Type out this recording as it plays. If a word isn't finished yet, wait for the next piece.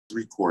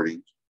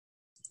Recording.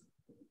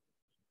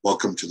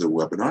 Welcome to the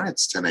webinar.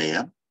 It's 10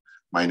 a.m.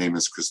 My name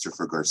is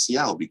Christopher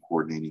Garcia. I'll be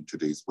coordinating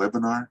today's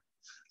webinar.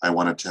 I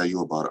want to tell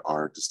you about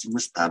our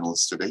distinguished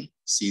panelists today.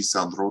 C.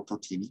 Sandro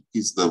Totini.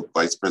 He's the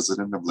Vice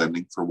President of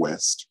Lending for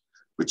WEST,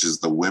 which is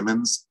the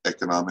Women's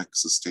Economic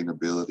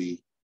Sustainability.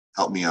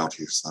 Help me out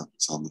here,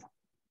 Sandro.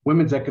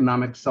 Women's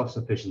Economic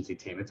Self-Sufficiency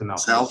Team. It's a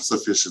mouthful.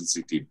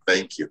 Self-Sufficiency Team.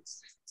 Thank you.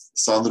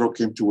 Sandro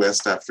came to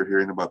WEST after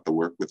hearing about the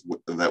work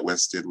that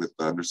WEST did with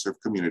the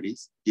underserved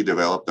communities. He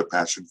developed a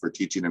passion for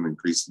teaching and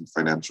increasing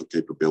financial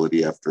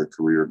capability after a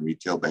career in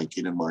retail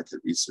banking and market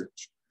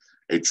research.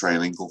 A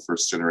trilingual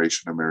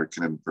first-generation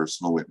American and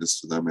personal witness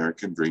to the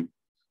American dream,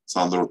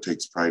 Sandro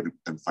takes pride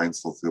and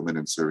finds fulfillment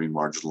in serving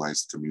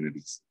marginalized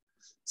communities.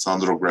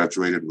 Sandro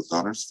graduated with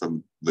honors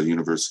from the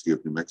University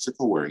of New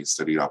Mexico, where he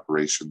studied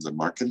operations and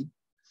marketing.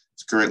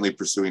 He's currently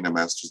pursuing a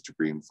master's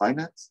degree in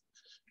finance.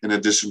 In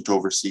addition to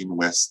overseeing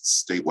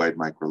WEST's statewide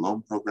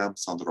microloan program,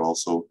 Sandro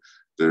also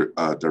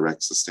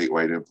directs the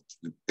statewide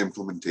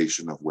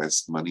implementation of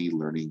WEST Money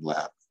Learning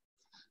Lab.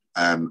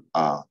 And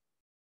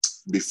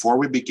before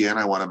we begin,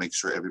 I want to make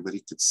sure everybody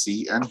could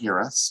see and hear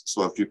us.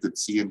 So if you could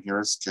see and hear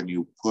us, can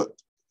you put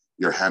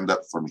your hand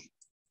up for me?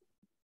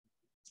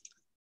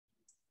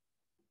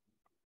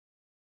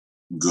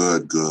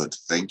 Good, good.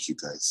 Thank you,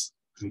 guys.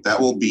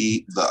 That will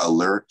be the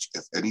alert.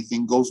 If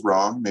anything goes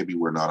wrong, maybe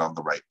we're not on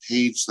the right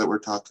page that we're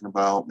talking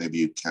about. Maybe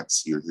you can't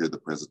see or hear the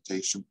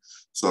presentation.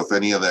 So if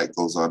any of that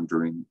goes on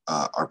during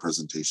our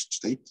presentation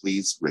today,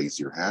 please raise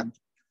your hand.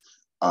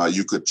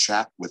 You could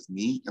chat with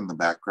me in the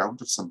background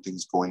if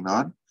something's going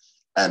on.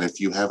 And if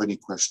you have any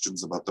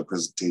questions about the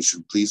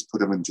presentation, please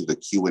put them into the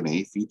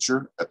Q&A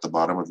feature at the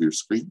bottom of your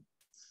screen.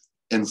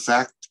 In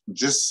fact,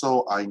 just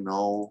so I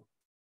know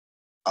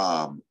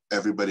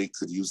everybody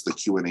could use the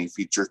Q&A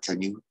feature,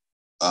 can you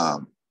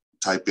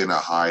type in a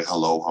hi,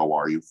 hello, how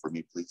are you for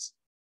me, please?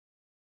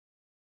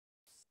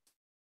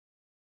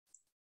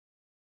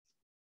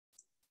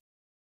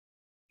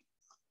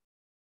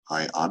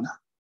 Hi, Ana.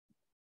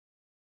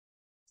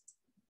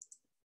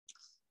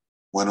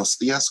 Buenos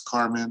dias,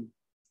 Carmen.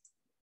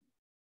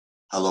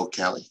 Hello,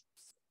 Kelly.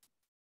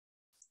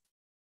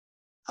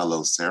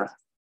 Hello, Sarah.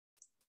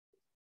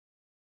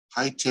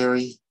 Hi,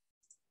 Terry.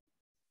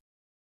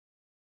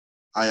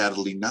 Hi,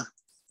 Adelina.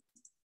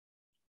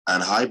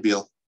 And hi,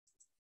 Bill.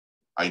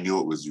 I knew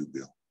it was you,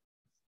 Bill.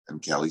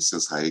 And Kelly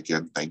says hi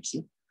again. Thank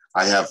you.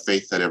 I have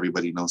faith that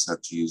everybody knows how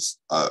to use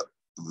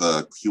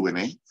the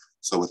Q&A.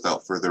 So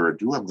without further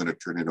ado, I'm going to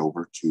turn it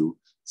over to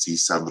C.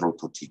 Sandro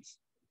Totini.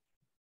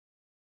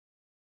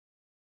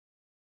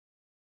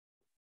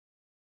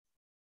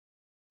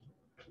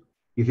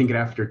 You think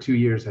after 2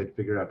 years, I'd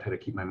figure out how to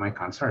keep my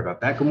mic on. Sorry about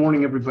that. Good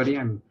morning, everybody.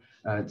 I'm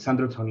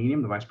Sandro Tonini.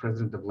 I'm the Vice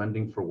President of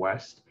Lending for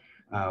WEST.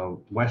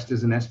 WEST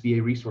is an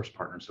SBA resource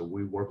partner, so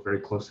we work very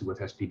closely with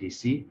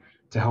SBDC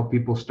to help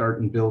people start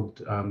and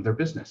build their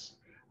business.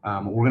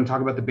 We're going to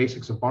talk about the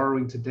basics of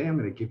borrowing today. I'm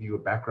going to give you a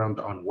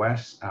background on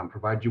WEST,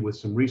 provide you with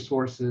some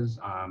resources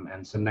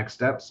and some next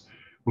steps.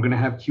 We're going to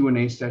have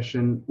Q&A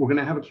session. We're going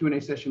to have a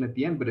Q&A session at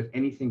the end, but if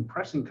anything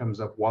pressing comes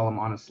up while I'm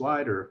on a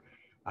slide or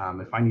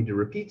if I need to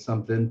repeat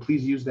something,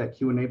 please use that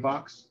Q&A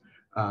box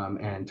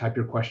and type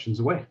your questions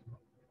away.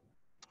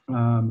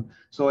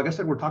 So like I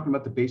said, we're talking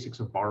about the basics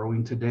of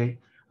borrowing today.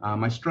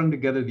 I strung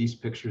together these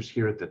pictures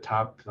here at the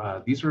top.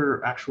 These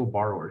are actual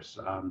borrowers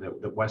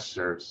that WEST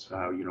serves.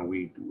 You know,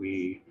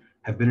 we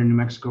have been in New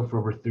Mexico for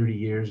over 30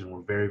 years, and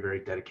we're very, very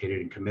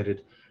dedicated and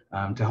committed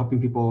to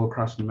helping people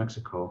across New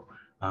Mexico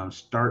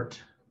start,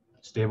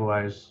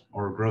 stabilize,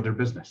 or grow their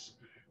business.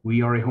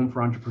 We are a home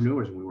for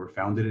entrepreneurs, and we were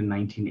founded in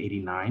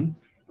 1989,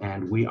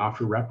 and we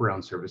offer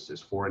wraparound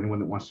services for anyone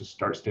that wants to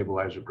start,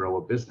 stabilize, or grow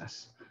a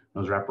business.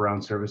 Those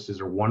wraparound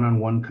services are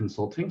one-on-one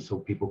consulting, so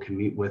people can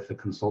meet with a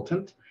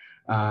consultant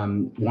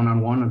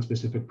one-on-one on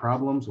specific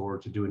problems, or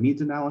to do a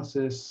needs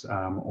analysis,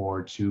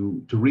 or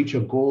to reach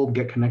a goal,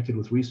 get connected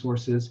with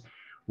resources.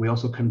 We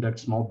also conduct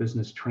small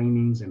business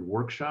trainings and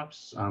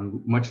workshops,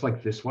 much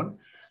like this one,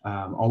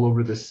 all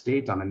over the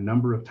state on a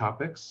number of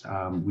topics.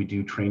 We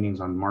do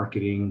trainings on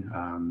marketing,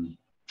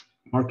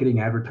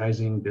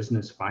 advertising,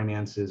 business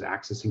finances,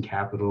 accessing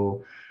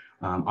capital,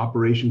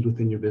 operations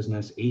within your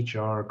business,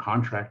 HR,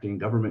 contracting,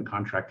 government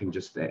contracting,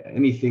 just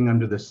anything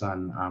under the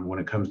sun. When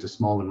it comes to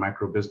small and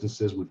micro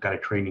businesses, we've got a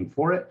training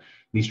for it.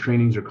 These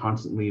trainings are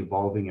constantly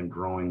evolving and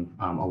growing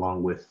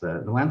along with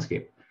the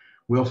landscape.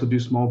 We also do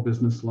small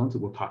business loans that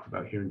we'll talk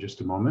about here in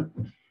just a moment.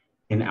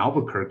 In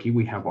Albuquerque,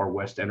 we have our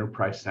WEST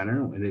Enterprise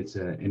Center, and it's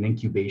an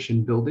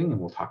incubation building, and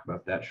we'll talk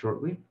about that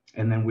shortly.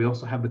 And then we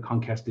also have the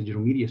Comcast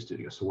Digital Media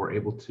Studio. So we're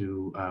able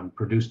to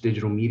produce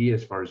digital media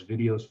as far as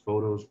videos,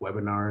 photos,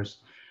 webinars,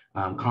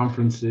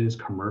 conferences,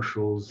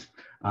 commercials,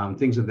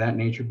 things of that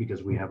nature,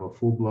 because we have a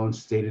full-blown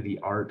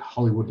state-of-the-art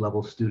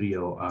Hollywood-level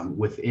studio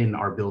within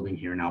our building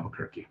here in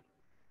Albuquerque.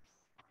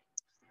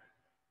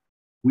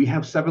 We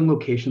have 7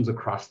 locations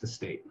across the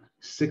state.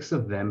 6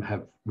 of them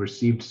have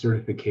received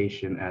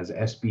certification as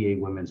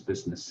SBA Women's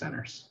Business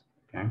Centers.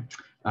 Okay,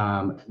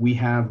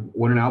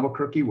 We're in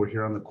Albuquerque. We're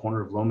here on the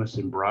corner of Lomas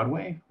and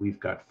Broadway. We've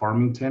got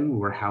Farmington.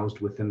 We're housed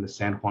within the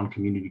San Juan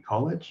Community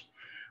College.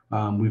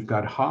 We've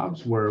got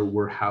Hobbs, where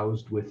we're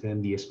housed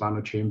within the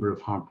Hispano Chamber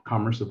of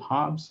Commerce of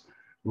Hobbs.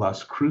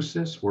 Las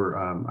Cruces, where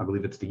I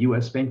believe it's the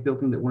U.S. Bank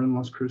building that we're in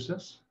Las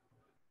Cruces.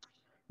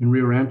 In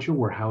Rio Rancho,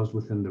 we're housed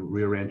within the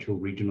Rio Rancho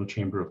Regional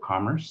Chamber of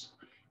Commerce.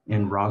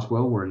 In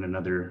Roswell, we're in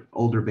another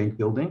older bank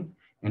building.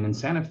 And in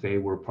Santa Fe,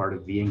 we're part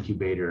of the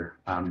incubator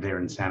there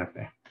in Santa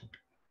Fe.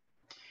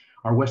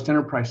 Our West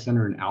Enterprise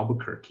Center in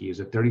Albuquerque is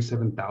a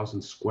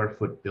 37,000 square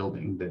foot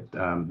building that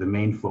the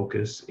main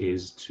focus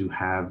is to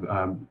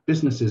have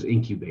businesses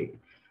incubate.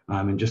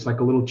 And just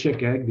like a little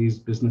chick egg, these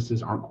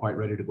businesses aren't quite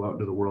ready to go out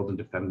into the world and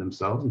defend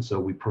themselves. And so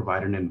we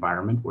provide an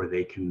environment where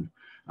they can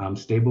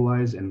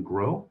stabilize and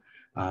grow.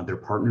 They're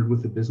partnered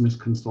with a business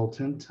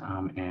consultant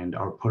and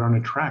are put on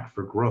a track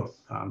for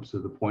growth. So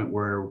the point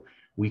where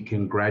we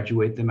can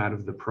graduate them out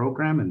of the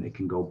program and they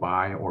can go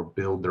buy or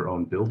build their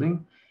own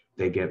building.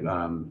 They get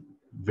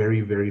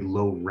very, very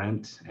low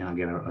rent and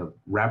again, a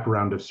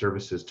wraparound of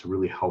services to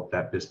really help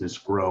that business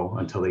grow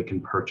until they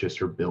can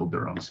purchase or build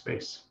their own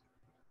space.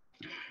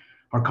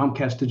 Our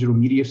Comcast Digital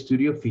Media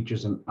Studio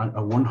features a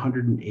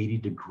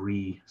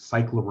 180-degree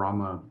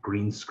cyclorama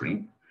green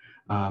screen.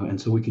 And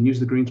so we can use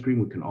the green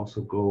screen. We can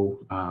also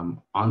go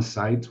on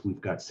site.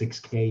 We've got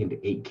 6K and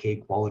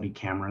 8K quality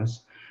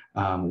cameras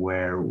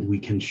where we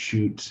can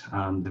shoot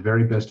the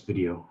very best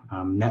video.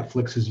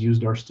 Netflix has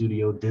used our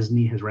studio.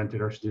 Disney has rented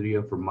our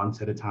studio for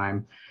months at a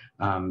time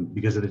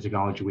because of the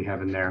technology we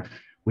have in there.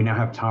 We now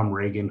have Tom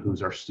Reagan,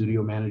 who's our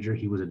studio manager.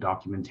 He was a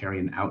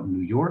documentarian out in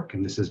New York,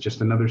 and this is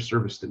just another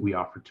service that we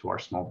offer to our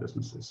small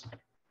businesses.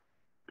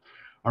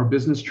 Our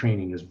business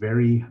training is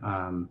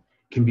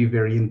can be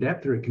very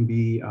in-depth, or it can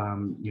be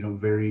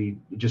very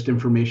just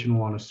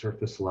informational on a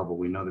surface level.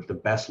 We know that the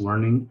best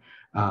learning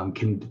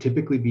can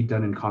typically be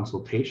done in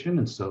consultation,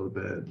 and so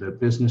the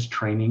business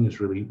training is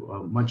really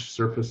much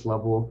surface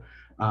level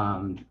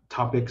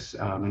topics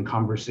and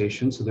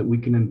conversations so that we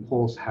can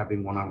impulse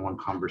having one-on-one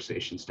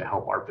conversations to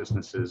help our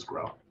businesses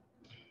grow.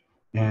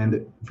 And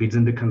it feeds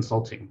into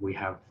consulting. We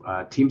have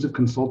teams of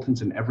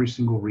consultants in every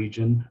single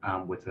region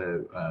with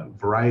a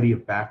variety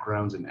of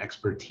backgrounds and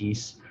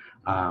expertise.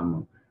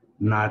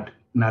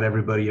 Not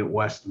everybody at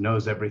West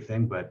knows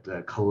everything, but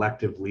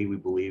collectively we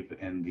believe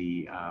in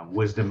the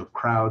wisdom of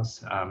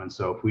crowds. And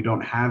so if we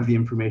don't have the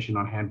information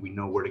on hand, we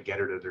know where to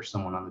get it, or there's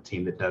someone on the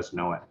team that does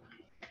know it.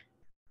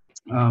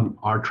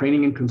 Our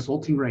training and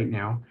consulting right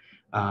now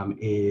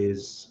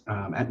is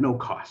at no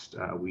cost.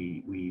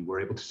 We were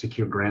able to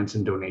secure grants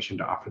and donation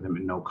to offer them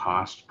at no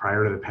cost.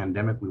 Prior to the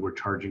pandemic, we were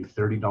charging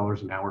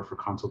 $30 an hour for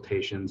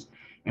consultations,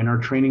 and our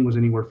training was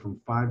anywhere from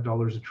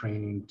 $5 a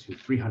training to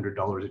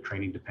 $300 a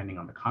training, depending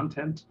on the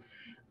content.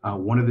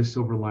 One of the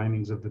silver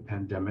linings of the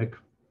pandemic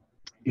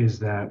is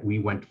that we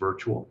went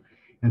virtual.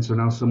 And so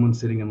now someone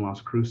sitting in Las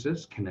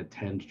Cruces can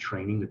attend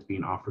training that's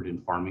being offered in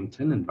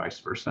Farmington and vice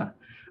versa.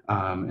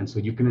 And so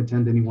you can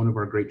attend any one of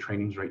our great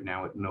trainings right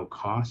now at no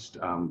cost.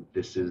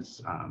 This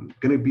is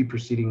going to be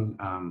proceeding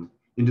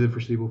into the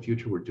foreseeable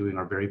future. We're doing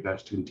our very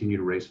best to continue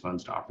to raise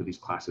funds to offer these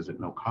classes at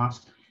no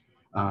cost.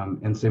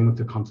 And same with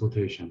the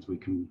consultations. We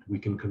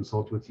can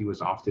consult with you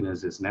as often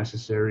as is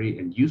necessary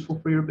and useful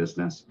for your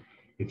business.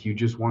 If you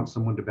just want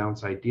someone to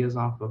bounce ideas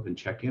off of and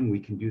check in, we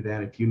can do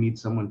that. If you need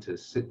someone to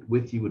sit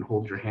with you and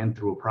hold your hand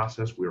through a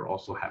process, we're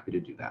also happy to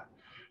do that.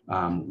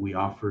 We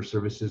offer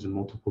services in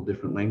multiple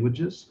different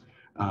languages,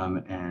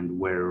 and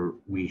where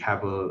we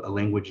have a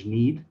language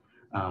need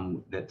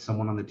that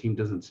someone on the team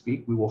doesn't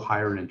speak, we will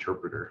hire an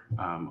interpreter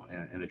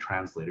and a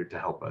translator to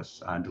help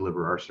us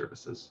deliver our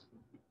services.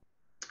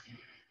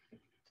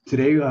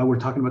 Today, we're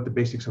talking about the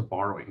basics of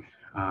borrowing.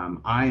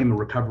 I am a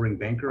recovering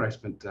banker. I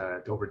spent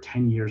over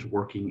 10 years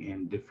working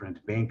in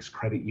different banks,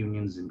 credit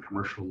unions, and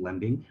commercial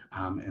lending.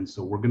 And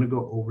so we're going to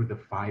go over the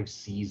 5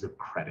 C's of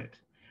credit.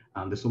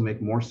 This will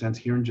make more sense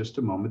here in just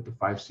a moment. The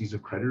 5 C's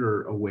of credit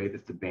are a way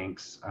that the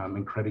banks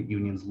and credit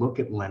unions look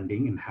at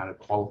lending and how to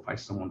qualify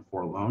someone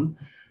for a loan.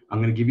 I'm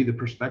going to give you the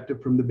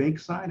perspective from the bank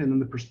side and then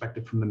the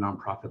perspective from the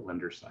nonprofit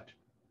lender side.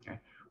 Okay.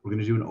 We're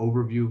going to do an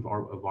overview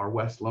of our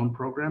WEST loan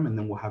program, and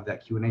then we'll have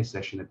that Q&A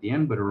session at the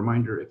end. But a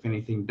reminder, if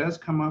anything does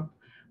come up,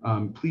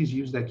 please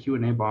use that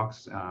Q&A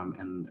box,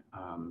 and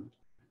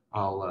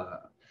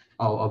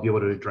I'll be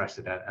able to address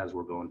it as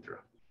we're going through.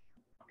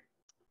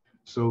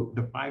 So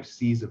the 5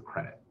 C's of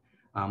credit.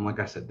 Like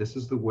I said, this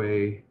is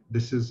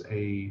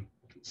a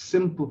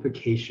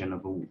simplification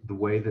of the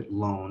way that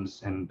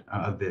loans and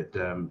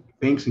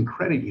banks and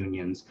credit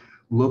unions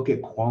look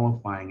at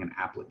qualifying an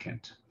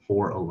applicant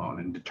for a loan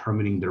and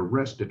determining their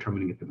risk,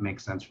 determining if it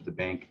makes sense for the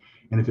bank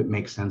and if it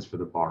makes sense for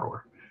the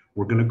borrower.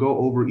 We're going to go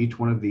over each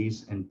one of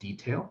these in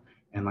detail.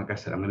 And like I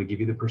said, I'm going to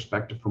give you the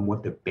perspective from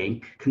what the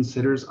bank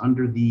considers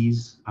under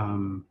these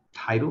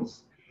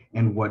titles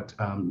and what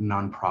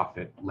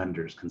nonprofit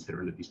lenders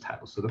consider under these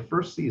titles. So the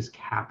first C is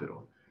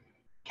capital.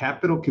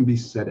 Capital can be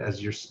said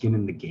as your skin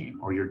in the game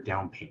or your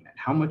down payment.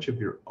 How much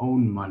of your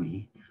own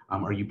money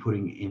are you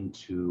putting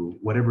into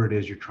whatever it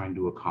is you're trying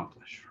to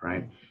accomplish,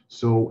 right?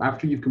 So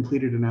after you've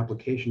completed an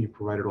application, you've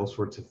provided all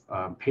sorts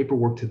of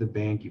paperwork to the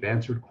bank, you've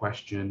answered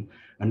question,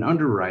 an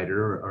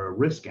underwriter or a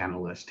risk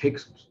analyst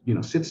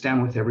sits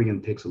down with everyone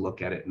and takes a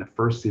look at it. And the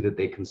first thing that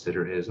they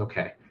consider is,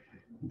 okay,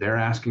 they're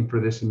asking for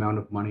this amount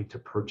of money to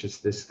purchase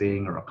this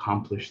thing or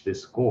accomplish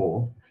this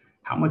goal.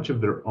 How much of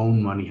their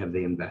own money have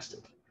they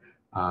invested?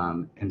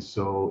 And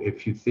so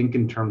if you think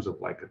in terms of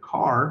like a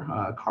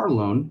car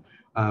loan,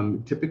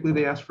 typically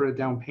they ask for a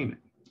down payment.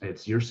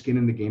 It's your skin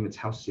in the game. It's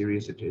how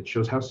serious it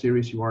shows how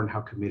serious you are and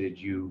how committed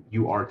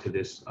you are to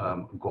this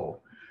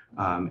goal.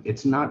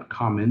 It's not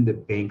common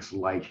that banks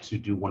like to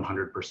do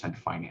 100%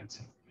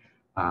 financing.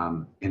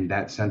 In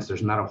that sense,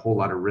 there's not a whole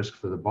lot of risk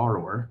for the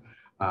borrower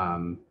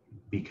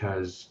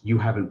because you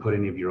haven't put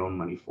any of your own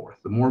money forth.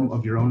 The more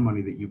of your own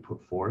money that you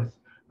put forth,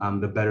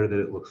 the better that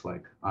it looks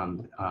like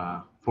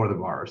for the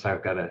borrower. So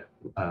I've got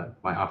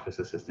my office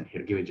assistant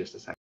here. Give me just a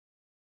second.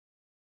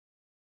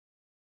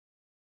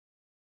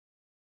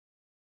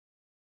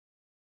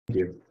 Thank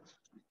you.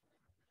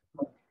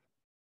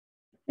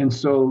 And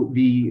so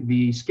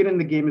the skin in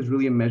the game is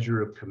really a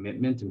measure of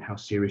commitment and how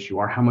serious you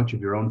are. How much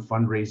of your own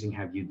fundraising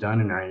have you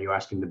done? And are you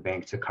asking the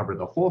bank to cover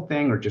the whole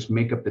thing or just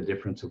make up the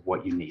difference of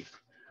what you need?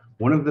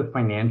 One of the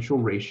financial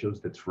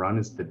ratios that's run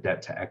is the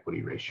debt to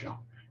equity ratio.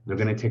 They're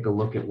going to take a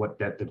look at what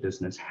debt the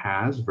business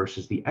has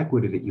versus the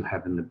equity that you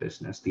have in the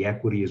business. The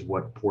equity is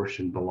what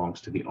portion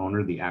belongs to the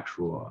owner, the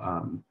actual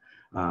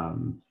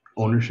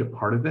ownership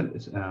part of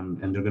it.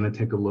 And they're going to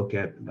take a look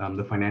at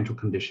the financial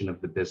condition of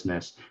the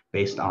business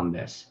based on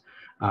this.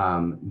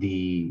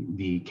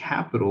 The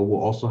capital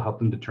will also help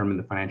them determine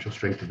the financial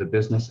strength of the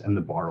business and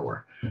the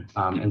borrower.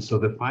 And so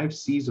the 5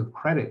 C's of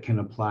credit can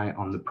apply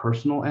on the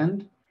personal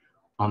end,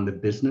 on the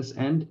business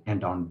end,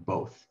 and on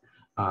both.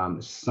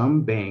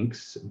 Some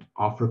banks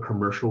offer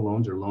commercial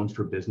loans or loans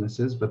for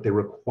businesses, but they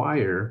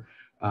require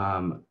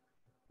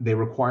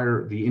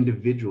the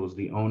individuals,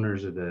 the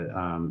owners of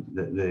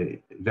the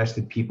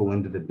vested people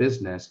into the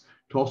business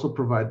to also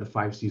provide the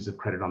 5 C's of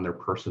credit on their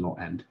personal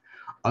end.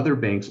 Other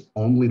banks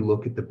only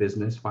look at the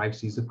business 5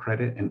 C's of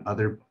credit, and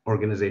other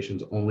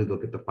organizations only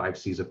look at the 5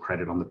 C's of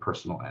credit on the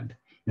personal end.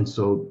 And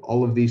so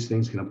all of these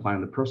things can apply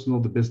on the personal,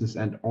 the business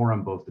end, or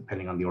on both,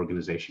 depending on the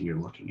organization you're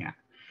looking at.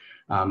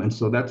 And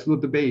so that's what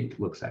the bank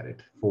looks at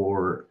it.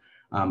 For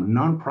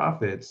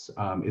nonprofits,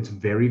 it's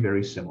very,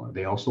 very similar.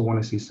 They also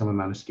want to see some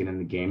amount of skin in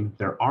the game.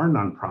 There are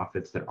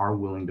nonprofits that are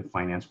willing to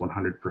finance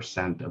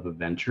 100% of a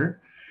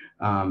venture.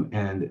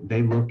 And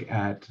they look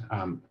at,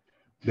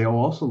 they'll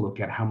also look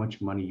at how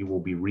much money you will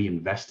be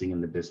reinvesting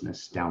in the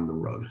business down the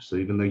road. So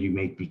even though you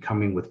may be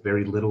coming with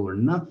very little or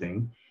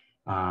nothing,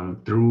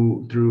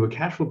 through a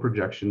cash flow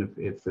projection,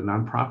 if the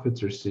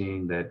nonprofits are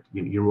seeing that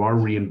you are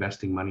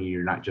reinvesting money,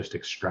 you're not just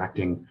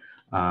extracting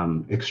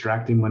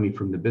money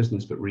from the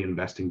business, but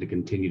reinvesting to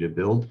continue to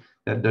build,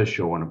 that does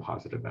show on a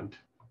positive end.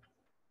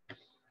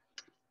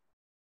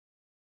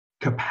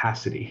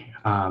 Capacity.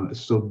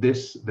 So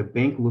the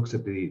bank looks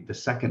at the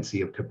second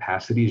C of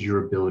capacity is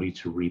your ability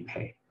to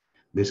repay.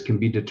 This can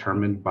be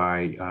determined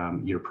by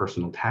your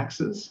personal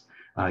taxes,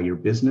 your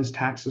business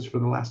taxes for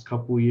the last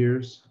couple of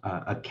years,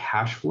 a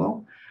cash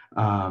flow,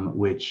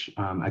 which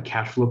a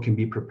cash flow can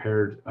be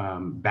prepared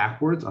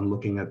backwards on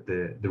looking at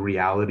the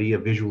reality, a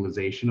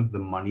visualization of the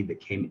money that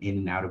came in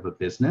and out of a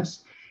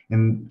business.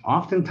 And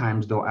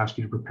oftentimes they'll ask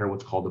you to prepare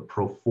what's called a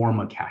pro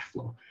forma cash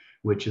flow,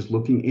 which is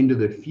looking into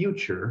the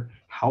future,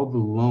 how the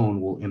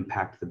loan will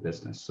impact the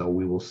business. So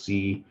we will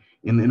see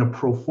in a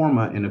pro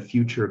forma, in a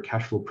future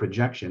cash flow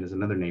projection is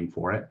another name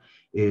for it,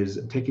 is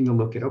taking a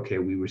look at, okay,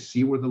 we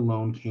see where the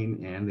loan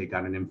came in, they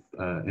got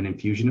an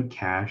infusion of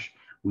cash,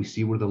 we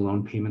see where the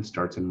loan payment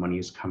starts and money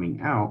is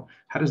coming out.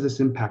 How does this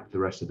impact the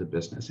rest of the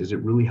business? Is it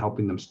really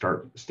helping them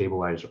start,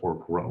 stabilize, or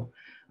grow?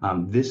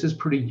 This is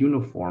pretty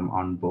uniform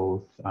on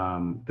both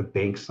the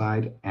bank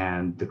side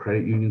and the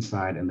credit union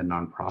side and the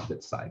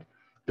nonprofit side.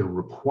 The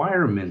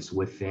requirements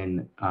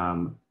within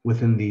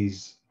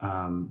these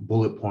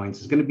bullet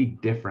points is going to be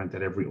different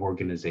at every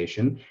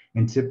organization,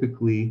 and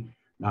typically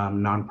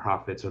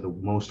nonprofits are the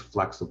most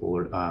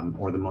flexible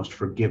or the most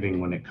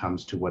forgiving when it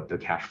comes to what the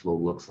cash flow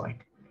looks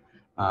like.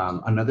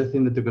 Another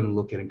thing that they're going to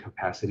look at in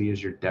capacity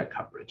is your debt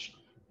coverage.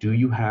 Do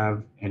you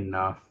have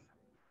enough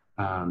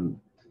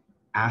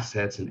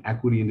assets and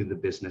equity into the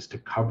business to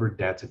cover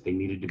debts if they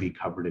needed to be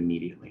covered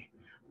immediately?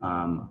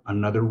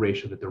 Another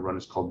ratio that they run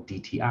is called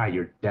DTI,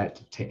 your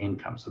debt to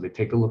income. So they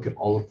take a look at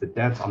all of the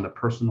debts on the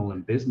personal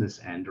and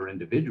business end or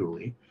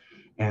individually,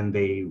 and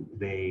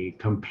they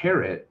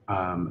compare it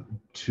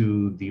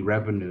to the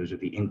revenues or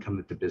the income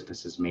that the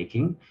business is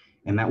making,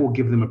 and that will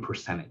give them a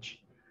percentage.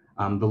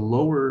 The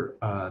lower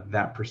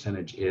that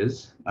percentage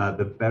is,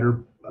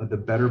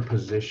 the better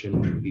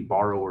position the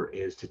borrower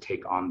is to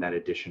take on that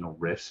additional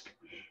risk.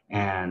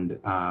 And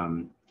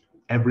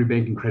every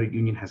bank and credit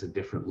union has a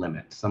different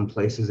limit. Some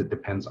places it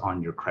depends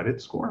on your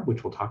credit score,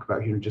 which we'll talk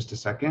about here in just a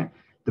second.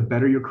 The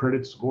better your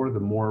credit score, the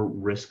more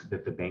risk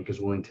that the bank is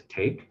willing to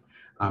take.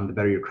 The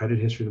better your credit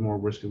history, the more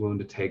risk you're willing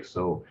to take.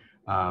 So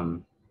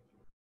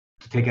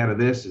to take out of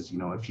this is,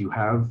 if you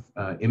have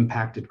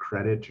impacted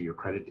credit or your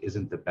credit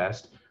isn't the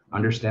best,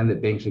 understand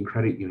that banks and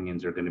credit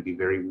unions are going to be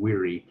very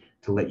weary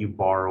to let you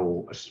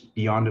borrow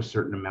beyond a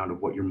certain amount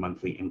of what your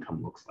monthly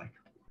income looks like.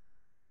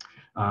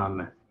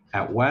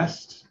 At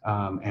WEST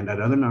and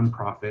at other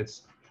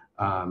nonprofits,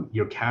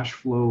 your cash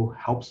flow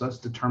helps us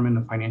determine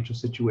the financial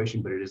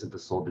situation, but it isn't the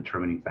sole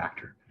determining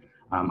factor.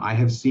 I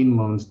have seen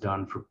loans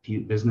done for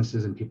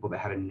businesses and people that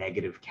had a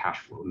negative cash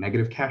flow.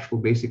 Negative cash flow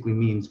basically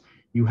means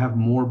you have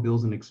more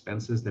bills and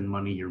expenses than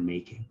money you're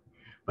making.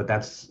 But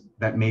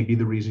that may be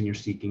the reason you're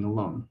seeking a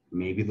loan.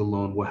 Maybe the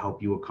loan will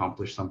help you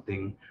accomplish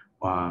something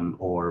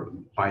or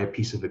buy a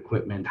piece of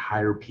equipment,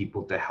 hire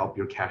people to help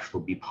your cash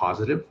flow be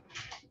positive.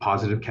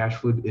 Positive cash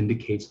flow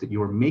indicates that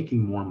you're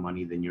making more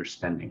money than you're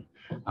spending.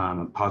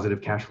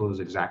 Positive cash flow is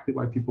exactly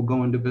why people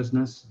go into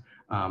business.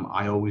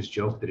 I always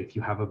joke that if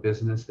you have a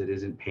business that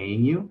isn't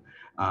paying you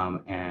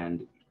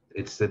and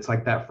it sits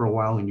like that for a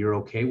while and you're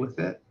okay with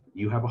it,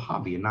 you have a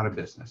hobby and not a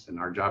business. And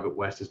our job at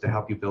WEST is to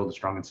help you build a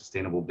strong and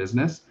sustainable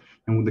business.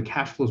 And the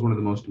cash flow is one of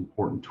the most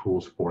important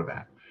tools for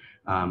that.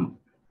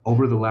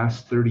 Over the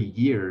last 30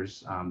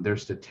 years,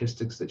 there's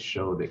statistics that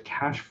show that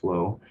cash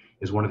flow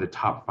is one of the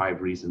top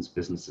 5 reasons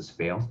businesses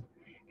fail.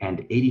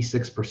 And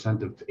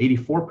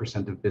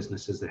 84% of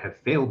businesses that have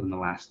failed in the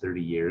last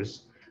 30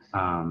 years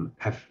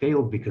have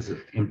failed because of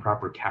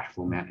improper cash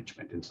flow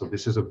management. And so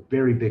this is a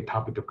very big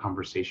topic of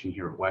conversation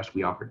here at WEST.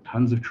 We offer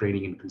tons of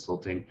training and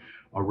consulting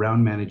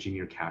around managing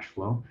your cash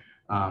flow.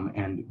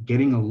 And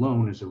getting a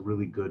loan is a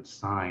really good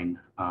sign,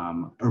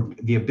 or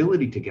the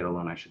ability to get a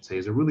loan, I should say,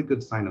 is a really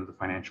good sign of the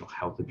financial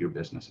health of your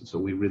business. And so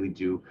we really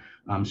do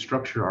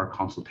structure our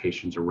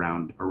consultations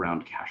around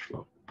cash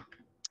flow.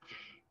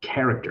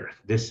 Character.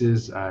 This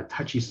is a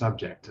touchy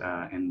subject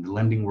in the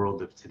lending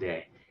world of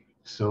today.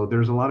 So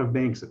there's a lot of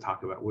banks that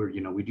talk about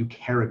we do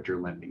character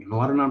lending, and a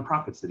lot of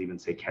nonprofits that even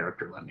say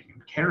character lending.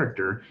 And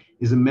character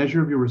is a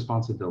measure of your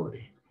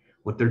responsibility.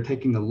 What they're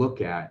taking a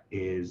look at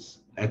is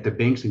at the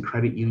banks and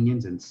credit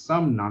unions and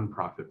some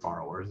nonprofit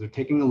borrowers, they're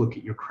taking a look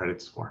at your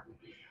credit score.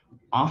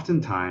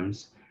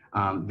 Oftentimes,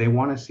 they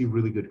want to see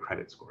really good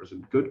credit scores.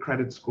 And good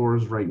credit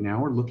scores right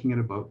now are looking at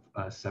about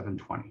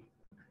 720.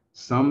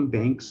 Some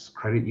banks,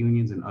 credit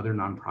unions, and other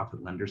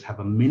nonprofit lenders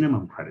have a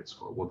minimum credit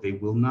score. Well, they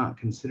will not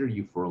consider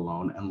you for a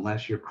loan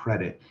unless your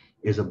credit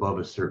is above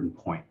a certain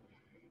point.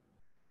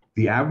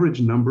 The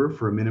average number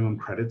for a minimum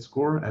credit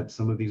score at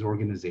some of these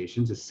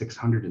organizations is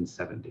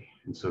 670.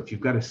 And so if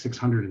you've got a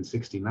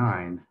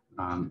 669,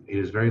 it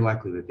is very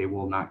likely that they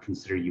will not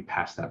consider you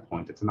past that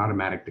point. It's an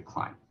automatic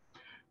decline.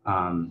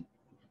 And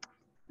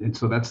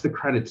so that's the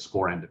credit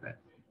score end of it.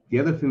 The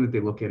other thing that they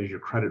look at is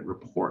your credit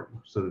report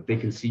so that they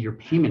can see your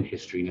payment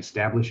history and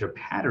establish a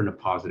pattern of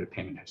positive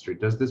payment history.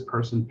 Does this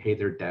person pay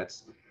their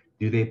debts?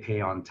 Do they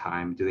pay on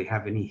time? Do they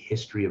have any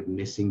history of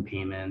missing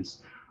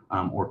payments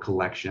or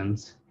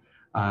collections?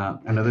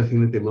 Another thing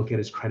that they look at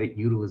is credit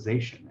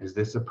utilization. Is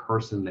this a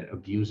person that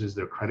abuses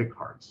their credit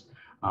cards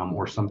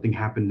or something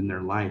happened in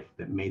their life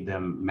that made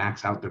them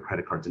max out their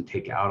credit cards and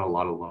take out a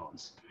lot of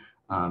loans?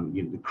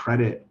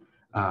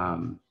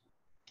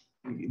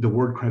 The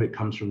word credit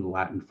comes from the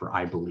Latin for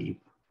I believe.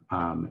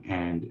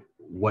 And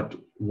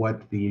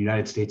what the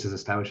United States has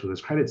established with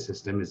its credit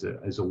system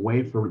is a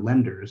way for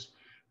lenders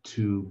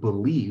to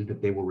believe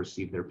that they will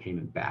receive their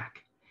payment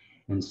back.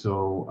 And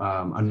so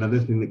another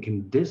thing that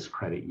can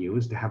discredit you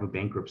is to have a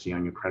bankruptcy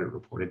on your credit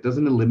report. It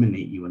doesn't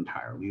eliminate you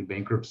entirely.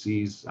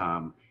 Bankruptcies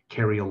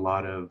carry a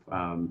lot of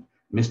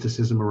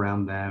mysticism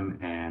around them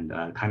and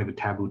kind of a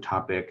taboo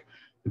topic.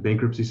 The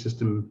bankruptcy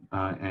system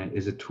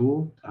is a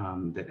tool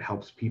that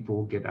helps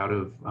people get out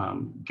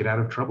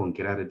of trouble and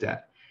get out of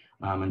debt.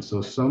 And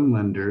so some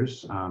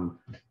lenders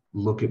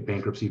look at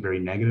bankruptcy very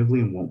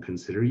negatively and won't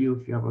consider you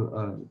if you have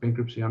a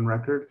bankruptcy on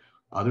record.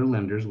 Other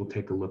lenders will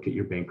take a look at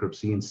your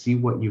bankruptcy and see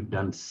what you've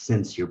done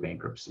since your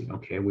bankruptcy.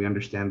 Okay, we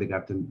understand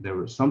there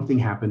was something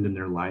happened in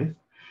their life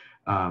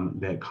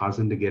that caused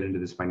them to get into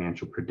this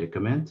financial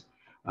predicament.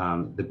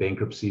 The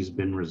bankruptcy has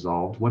been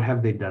resolved. What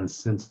have they done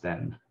since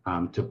then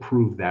to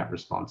prove that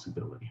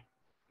responsibility?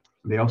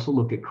 They also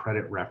look at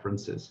credit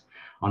references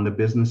on the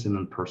business and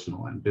on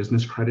personal end.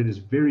 Business credit is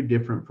very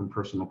different from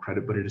personal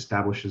credit, but it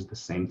establishes the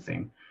same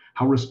thing.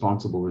 How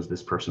responsible is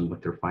this person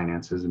with their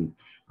finances, and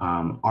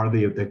are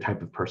they the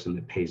type of person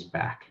that pays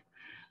back?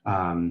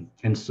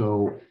 And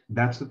so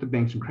that's what the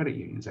banks and credit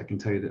unions. I can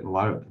tell you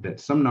that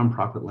some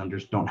nonprofit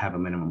lenders don't have a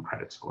minimum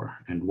credit score,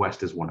 and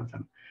WEST is one of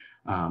them.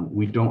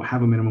 We don't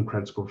have a minimum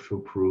credit score to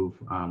approve.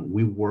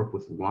 We work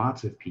with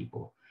lots of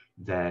people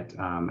that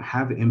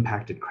have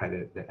impacted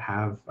credit, that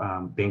have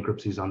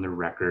bankruptcies on their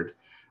record.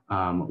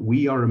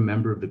 We are a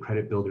member of the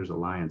Credit Builders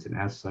Alliance, and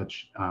as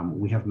such,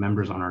 we have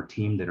members on our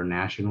team that are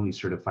nationally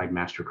certified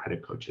master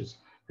credit coaches.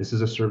 This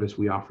is a service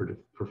we offer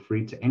for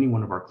free to any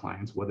one of our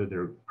clients, whether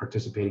they're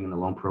participating in the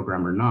loan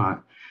program or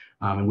not.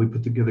 And we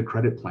put together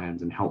credit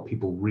plans and help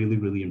people really,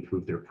 really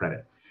improve their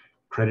credit.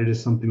 Credit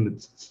is something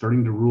that's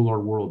starting to rule our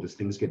world. As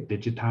things get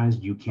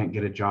digitized, you can't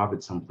get a job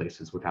at some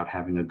places without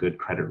having a good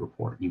credit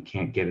report. You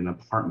can't get an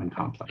apartment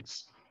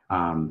complex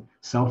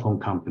Cell phone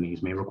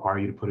companies may require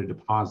you to put a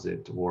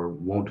deposit or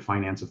won't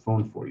finance a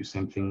phone for you.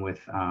 Same thing with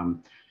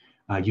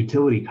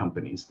utility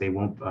companies. They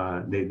won't,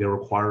 they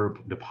require a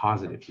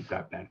deposit if you've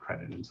got bad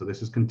credit. And so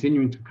this is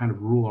continuing to kind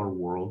of rule our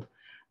world.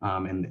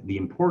 And the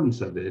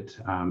importance of it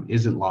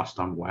isn't lost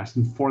on West.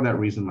 And for that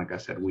reason, like I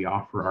said, we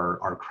offer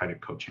our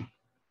credit coaching.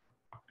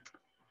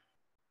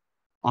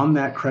 On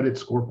that credit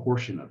score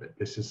portion of it,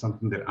 this is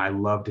something that I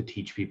love to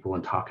teach people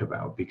and talk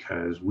about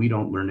because we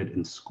don't learn it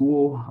in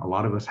school. A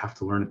lot of us have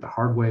to learn it the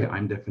hard way.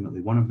 I'm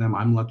definitely one of them.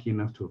 I'm lucky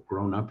enough to have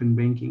grown up in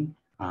banking.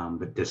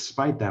 But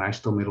despite that, I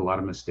still made a lot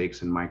of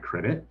mistakes in my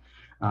credit.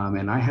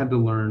 And I had to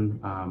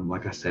learn,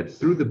 like I said,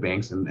 through the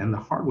banks and the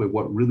hard way,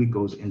 what really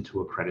goes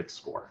into a credit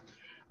score.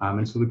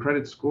 And so the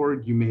credit score,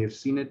 you may have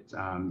seen it.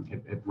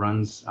 It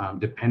runs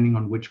depending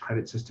on which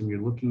credit system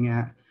you're looking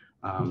at,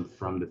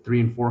 from the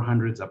 300s and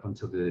 400s up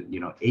until the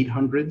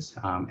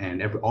 800s,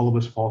 and all of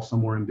us fall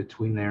somewhere in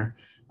between there.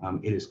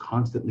 It is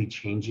constantly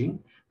changing,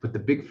 but the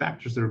big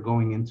factors that are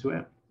going into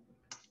it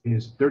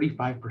is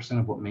 35%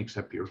 of what makes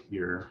up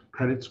your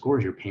credit score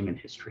is your payment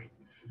history.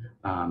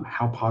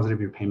 How positive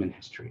your payment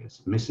history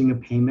is. Missing a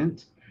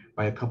payment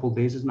by a couple of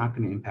days is not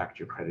going to impact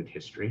your credit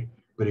history.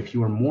 But if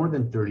you are more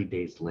than 30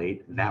 days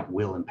late, that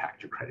will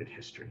impact your credit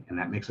history. And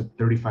that makes up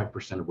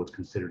 35% of what's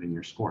considered in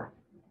your score.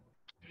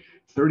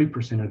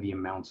 30% are the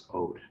amounts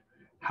owed.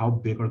 How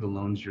big are the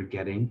loans you're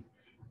getting?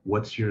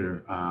 What's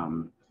your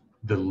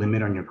the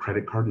limit on your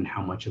credit card and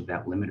how much of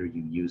that limit are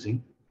you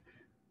using?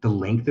 The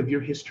length of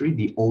your history,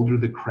 the older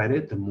the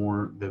credit, the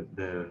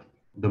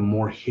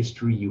more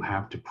history you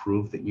have to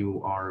prove that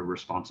you are a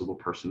responsible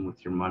person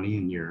with your money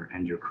and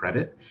your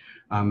credit.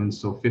 And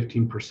so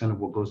 15% of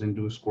what goes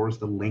into a score is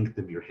the length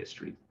of your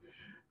history.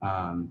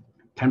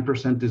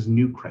 10% is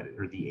new credit,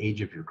 or the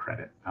age of your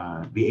credit,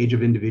 the age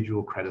of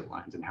individual credit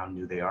lines and how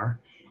new they are.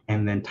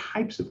 And then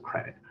types of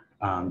credit.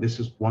 This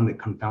is one that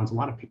confounds a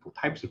lot of people,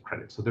 types of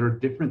credit. So there are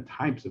different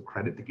types of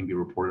credit that can be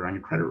reported on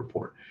your credit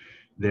report.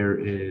 There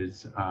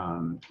is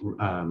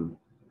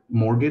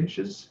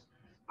mortgages,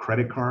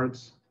 credit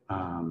cards,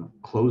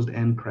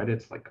 closed-end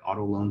credits like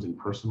auto loans and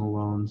personal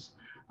loans,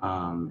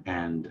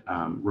 and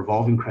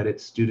revolving credit,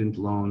 student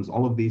loans,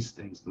 all of these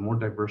things. The more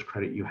diverse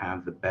credit you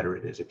have, the better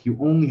it is. If you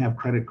only have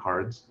credit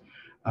cards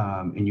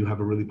and you have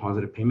a really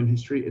positive payment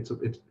history,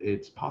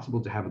 it's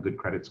possible to have a good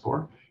credit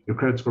score. Your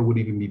credit score would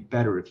even be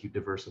better if you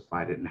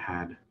diversified it and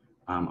had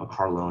a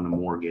car loan, a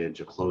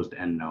mortgage, a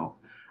closed-end note.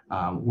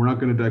 We're not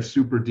going to dive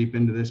super deep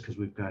into this because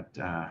we've got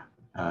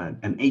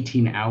an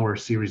 18-hour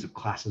series of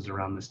classes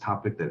around this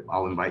topic that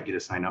I'll invite you to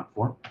sign up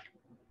for.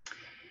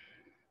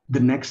 The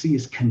next C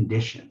is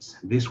conditions.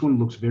 This one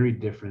looks very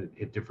different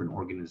at different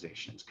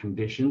organizations.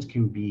 Conditions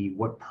can be,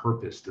 what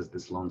purpose does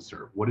this loan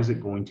serve? What is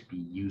it going to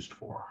be used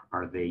for?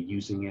 Are they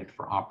using it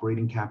for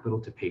operating capital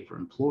to pay for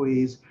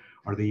employees?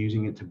 Are they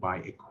using it to buy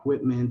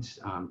equipment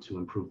to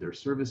improve their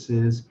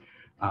services?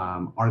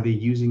 Are they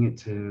using it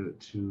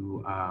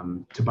to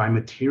buy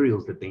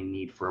materials that they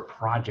need for a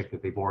project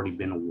that they've already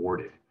been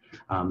awarded?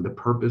 The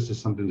purpose is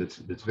something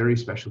that's very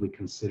specially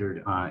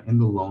considered in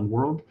the loan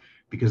world,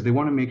 because they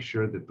want to make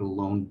sure that the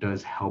loan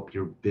does help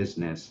your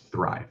business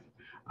thrive.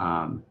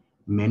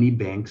 Many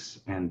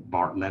banks and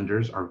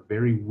lenders are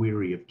very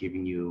weary of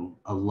giving you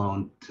a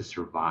loan to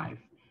survive.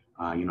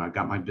 I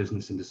got my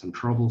business into some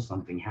trouble,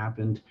 something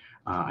happened,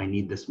 I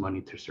need this money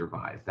to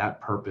survive.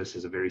 That purpose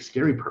is a very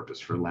scary purpose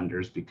for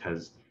lenders,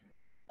 because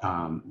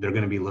they're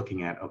going to be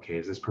looking at, okay,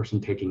 is this person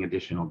taking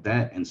additional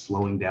debt and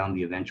slowing down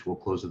the eventual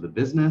close of the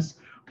business,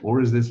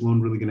 or is this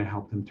loan really going to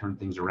help them turn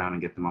things around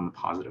and get them on the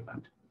positive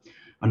end?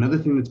 Another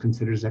thing that's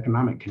considered is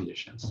economic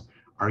conditions.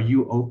 Are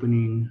you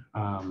opening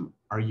an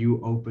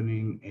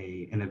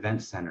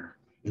event center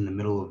in the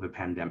middle of a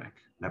pandemic?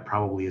 That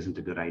probably isn't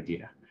a good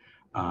idea.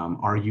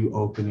 Are you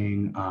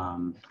opening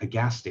a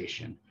gas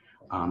station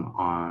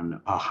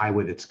on a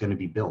highway that's going to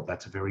be built?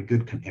 That's a very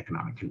good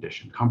economic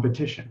condition.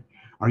 Competition.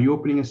 Are you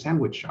opening a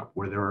sandwich shop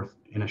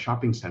in a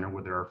shopping center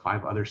where there are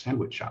 5 other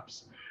sandwich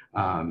shops?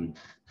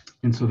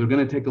 And so they're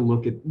going to take a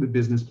look at the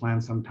business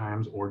plan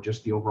sometimes, or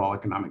just the overall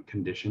economic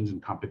conditions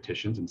and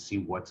competitions, and see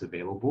what's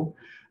available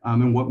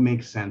and what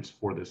makes sense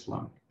for this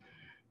loan.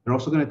 They're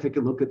also going to take a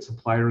look at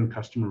supplier and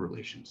customer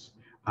relations.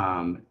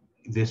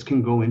 This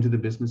can go into the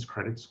business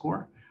credit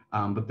score,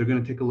 but they're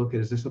going to take a look at,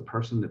 is this a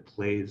person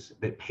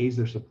that pays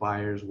their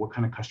suppliers? What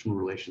kind of customer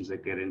relations they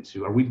get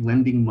into? Are we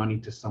lending money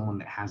to someone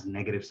that has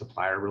negative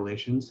supplier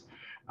relations?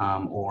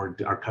 Or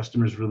are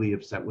customers really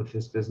upset with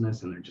this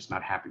business and they're just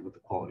not happy with the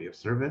quality of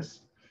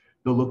service?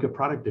 They'll look at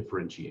product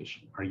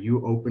differentiation. Are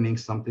you opening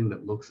something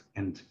that looks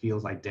and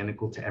feels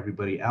identical to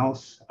everybody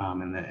else,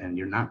 and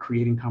you're not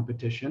creating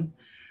competition?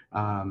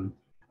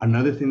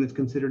 Another thing that's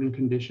considered in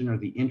condition are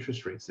the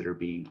interest rates that are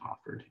being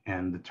offered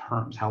and the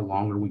terms. How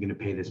long are we going to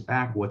pay this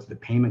back? What's the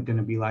payment going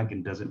to be like?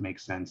 And does it make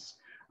sense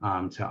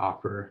to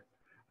offer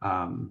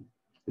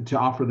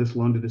this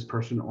loan to this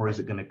person, or is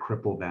it going to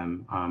cripple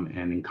them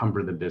and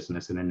encumber the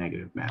business in a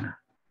negative manner?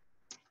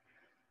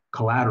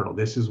 Collateral.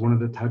 This is one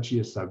of the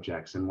touchiest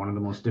subjects and one of the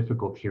most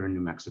difficult here in New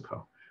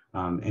Mexico.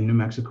 In New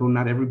Mexico,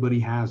 not everybody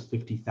has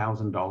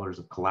 $50,000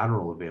 of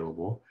collateral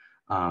available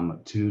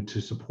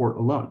to support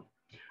a loan.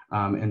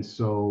 And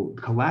so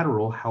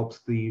collateral helps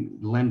the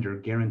lender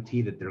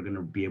guarantee that they're going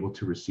to be able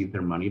to receive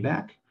their money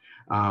back.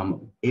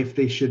 If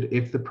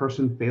the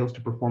person fails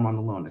to perform on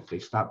the loan, if they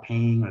stop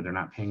paying or they're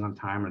not paying on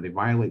time or they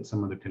violate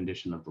some other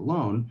condition of the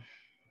loan,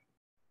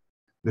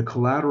 the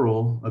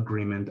collateral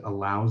agreement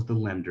allows the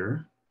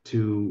lender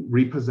to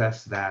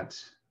repossess that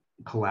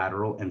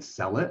collateral and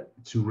sell it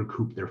to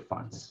recoup their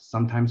funds.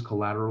 Sometimes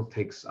collateral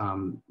takes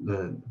on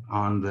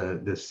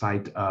the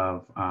site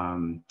of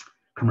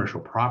commercial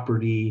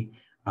property,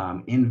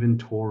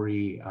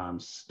 inventory,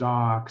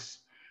 stocks,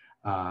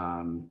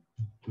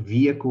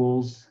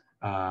 vehicles,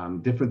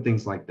 different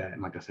things like that.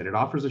 And like I said, it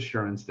offers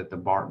assurance that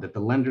the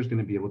lender is going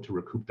to be able to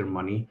recoup their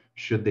money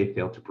should they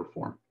fail to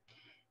perform.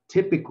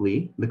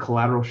 Typically, the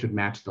collateral should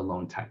match the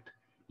loan type.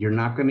 You're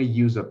not going to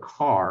use a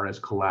car as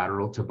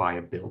collateral to buy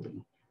a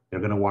building. They're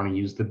going to want to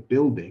use the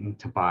building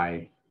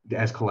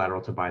as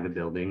collateral to buy the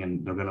building,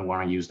 and they're going to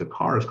want to use the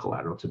car as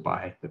collateral to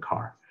buy the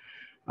car.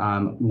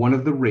 One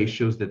of the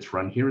ratios that's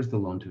run here is the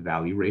loan to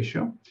value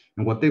ratio.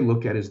 And what they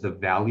look at is the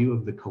value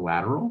of the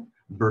collateral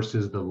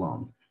versus the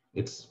loan.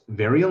 It's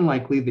very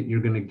unlikely that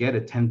you're going to get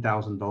a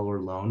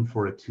 $10,000 loan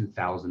for a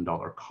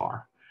 $2,000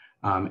 car.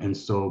 And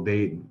so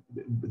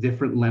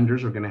different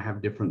lenders are going to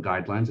have different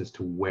guidelines as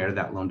to where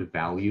that loan to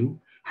value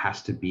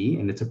has to be,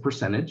 and it's a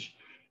percentage.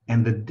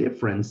 And the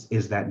difference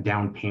is that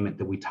down payment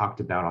that we talked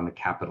about on the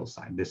capital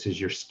side. This is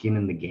your skin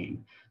in the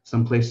game.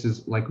 Some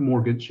places like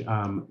mortgage,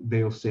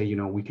 they'll say,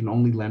 we can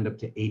only lend up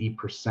to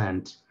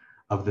 80%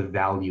 of the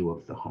value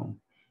of the home.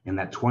 And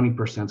that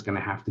 20% is going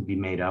to have to be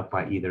made up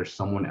by either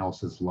someone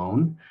else's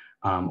loan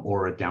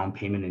or a down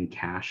payment in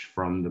cash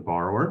from the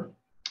borrower.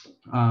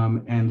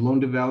 And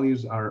loan to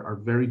values are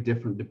very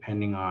different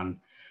depending on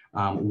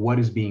what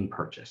is being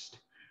purchased.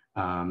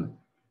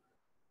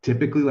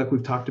 Typically, like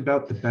we've talked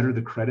about, the better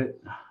the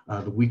credit,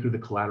 the weaker the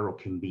collateral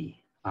can be.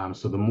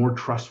 So the more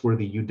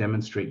trustworthy you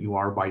demonstrate you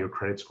are by your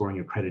credit score and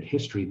your credit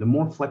history, the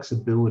more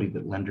flexibility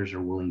that lenders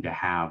are willing to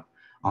have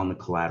on the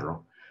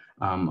collateral.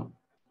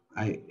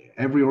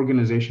 Every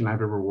organization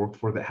I've ever worked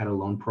for that had a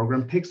loan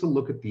program takes a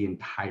look at the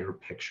entire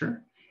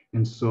picture.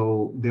 And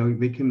so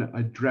they can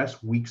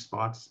address weak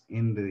spots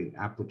in the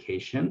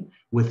application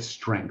with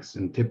strengths.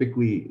 And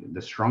typically,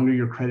 the stronger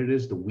your credit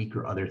is, the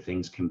weaker other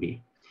things can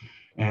be.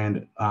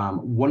 And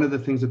one of the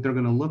things that they're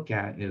going to look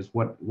at is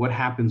what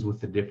happens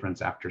with the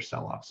difference after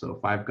sell-off. So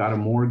if I've got a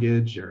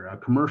mortgage or a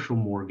commercial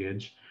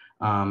mortgage,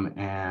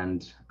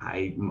 and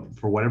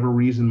for whatever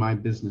reason, my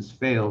business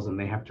fails and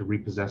they have to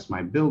repossess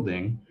my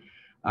building,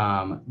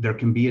 there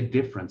can be a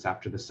difference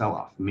after the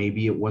sell-off.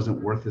 Maybe it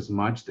wasn't worth as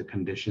much, the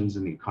conditions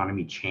in the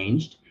economy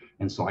changed,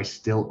 and so I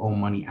still owe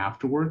money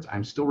afterwards.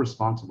 I'm still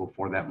responsible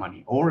for that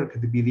money. Or it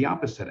could be the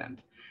opposite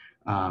end.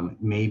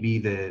 Maybe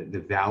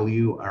the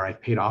value, or I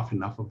paid off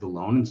enough of the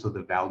loan, and so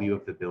the value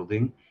of the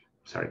building,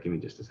 sorry, give me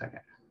just a second.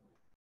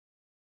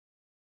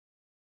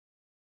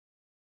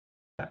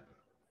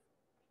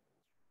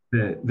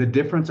 The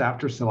difference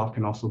after sell-off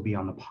can also be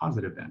on the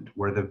positive end,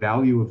 where the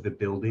value of the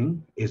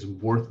building is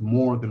worth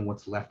more than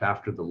what's left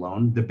after the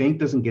loan. The bank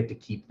doesn't get to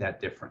keep that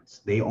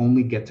difference. They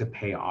only get to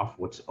pay off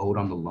what's owed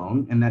on the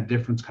loan, and that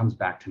difference comes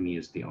back to me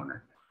as the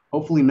owner.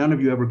 Hopefully none of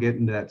you ever get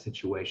into that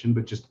situation,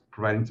 but just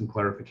providing some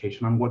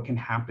clarification on what can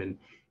happen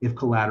if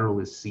collateral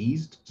is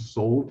seized,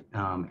 sold,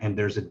 and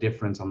there's a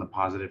difference on the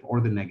positive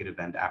or the negative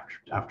end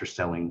after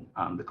selling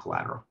the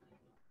collateral.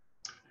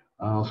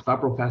 I'll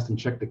stop real fast and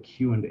check the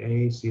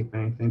Q&A, see if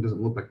anything. Doesn't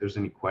look like there's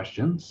any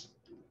questions.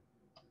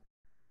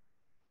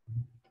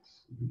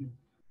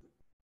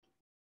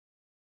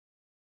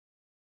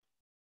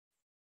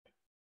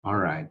 All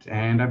right,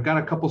 and I've got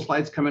a couple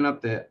slides coming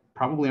up that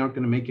probably aren't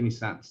going to make any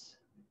sense.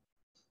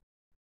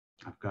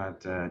 I've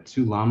got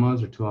 2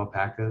 llamas or 2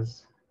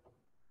 alpacas.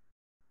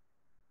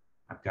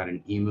 I've got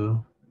an emu.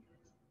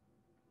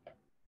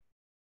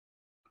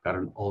 I've got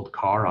an old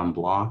car on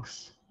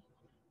blocks.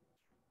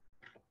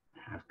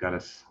 I've got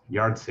a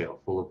yard sale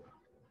full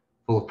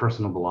of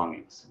personal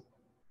belongings.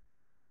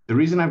 The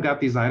reason I've got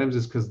these items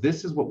is because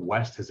this is what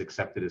WESST has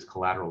accepted as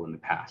collateral in the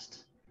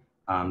past.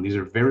 These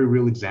are very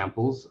real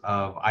examples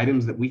of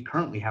items that we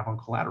currently have on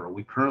collateral.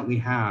 We currently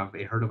have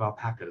a herd of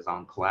alpacas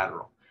on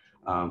collateral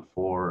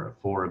for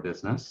a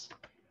business.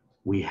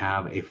 We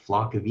have a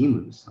flock of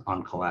emus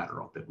on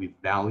collateral that we've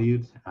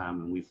valued.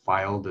 We've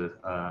filed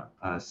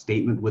a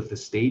statement with the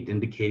state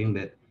indicating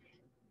that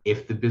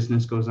if the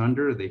business goes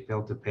under, they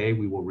fail to pay,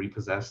 we will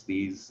repossess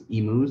these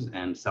emus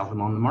and sell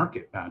them on the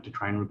market to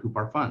try and recoup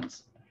our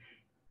funds.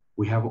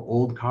 We have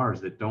old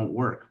cars that don't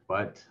work,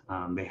 but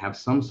they have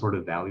some sort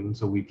of value, and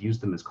so we've used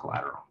them as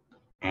collateral.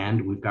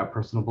 And we've got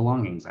personal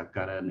belongings. I've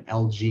got an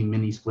LG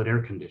mini split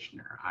air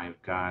conditioner.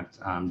 I've got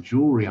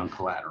jewelry on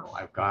collateral.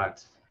 I've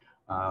got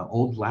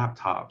old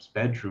laptops,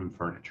 bedroom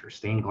furniture,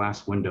 stained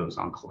glass windows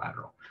on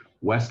collateral.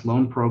 WESST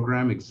loan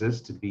program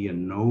exists to be a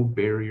no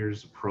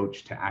barriers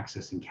approach to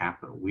accessing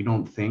capital. We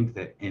don't think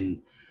that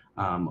in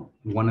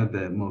one of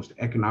the most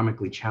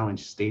economically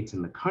challenged states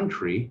in the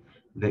country,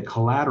 that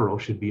collateral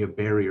should be a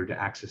barrier to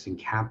accessing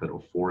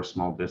capital for a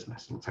small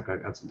business. Looks like I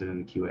got something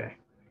in the QA.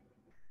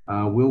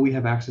 Will we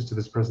have access to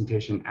this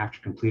presentation after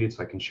completed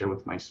so I can share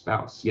with my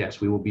spouse?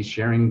 Yes, we will be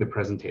sharing the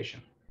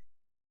presentation.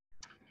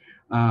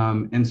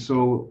 And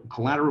so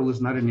collateral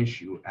is not an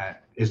issue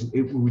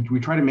we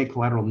try to make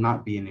collateral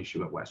not be an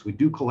issue at West. We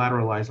do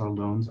collateralize our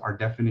loans. Our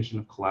definition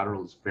of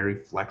collateral is very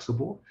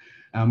flexible.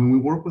 And we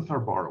work with our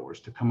borrowers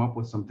to come up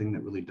with something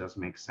that really does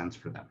make sense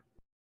for them.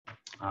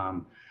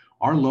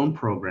 Our loan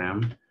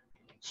program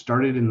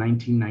started in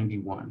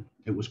 1991.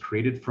 It was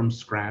created from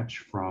scratch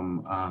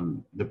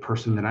from the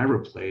person that I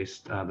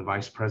replaced, the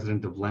Vice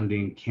President of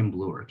Lending, Kim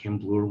Bluer. Kim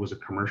Bluer was a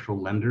commercial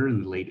lender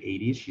in the late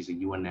 80s. She's a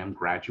UNM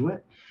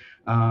graduate.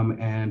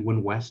 And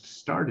when West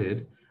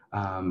started,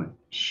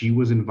 she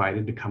was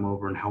invited to come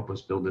over and help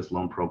us build this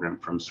loan program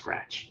from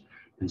scratch.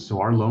 And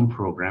so our loan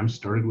program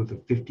started with a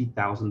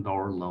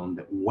 $50,000 loan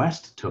that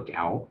West took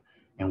out,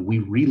 and we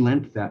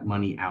relent that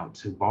money out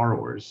to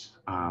borrowers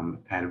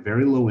at a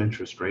very low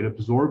interest rate,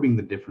 absorbing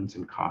the difference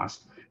in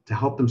cost to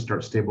help them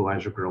start,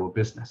 stabilize, or grow a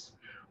business.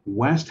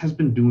 West has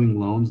been doing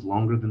loans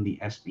longer than the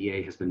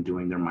SBA has been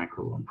doing their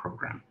microloan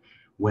program.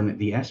 When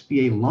the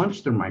SBA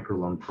launched their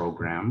microloan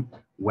program,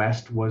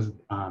 West was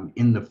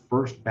in the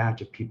first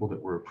batch of people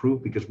that were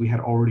approved because we had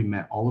already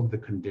met all of the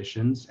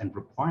conditions and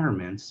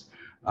requirements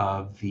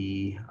of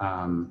the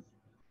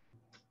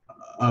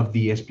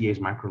SBA's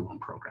microloan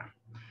program.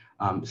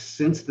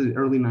 Since the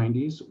early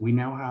 90s, we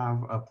now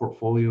have a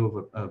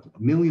portfolio of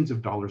millions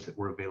of dollars that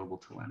were available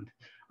to lend.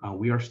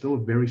 We are still a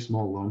very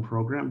small loan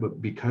program,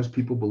 but because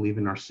people believe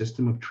in our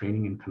system of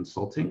training and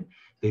consulting,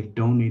 they've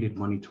donated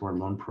money to our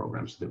loan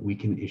program so that we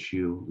can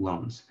issue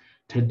loans.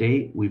 To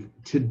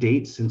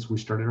date, since we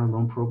started our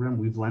loan program,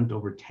 we've lent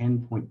over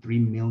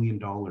 $10.3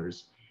 million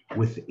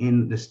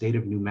within the state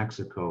of New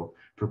Mexico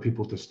for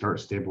people to start,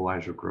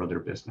 stabilize, or grow their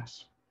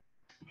business.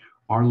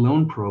 Our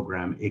loan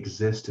program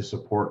exists to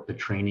support the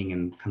training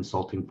and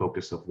consulting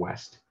focus of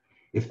West.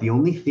 If the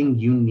only thing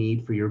you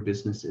need for your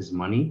business is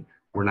money,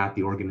 we're not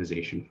the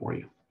organization for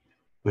you.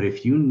 But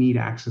if you need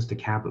access to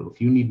capital,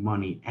 if you need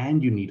money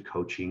and you need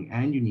coaching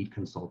and you need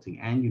consulting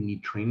and you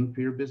need training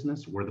for your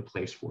business, we're the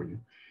place for you.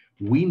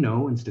 We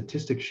know, and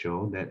statistics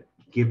show, that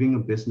giving a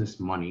business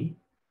money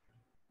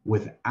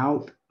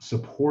without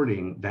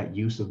supporting that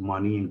use of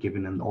money and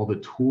giving them all the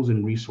tools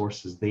and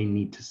resources they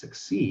need to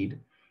succeed,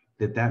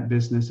 that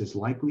business is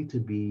likely to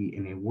be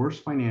in a worse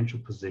financial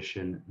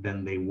position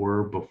than they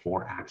were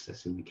before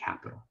accessing the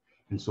capital.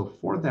 And so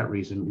for that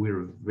reason,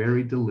 we're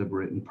very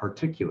deliberate and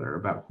particular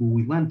about who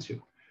we lend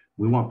to.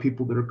 We want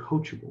people that are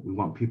coachable. We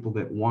want people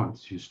that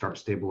want to start,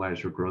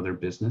 stabilize, or grow their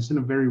business in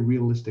a very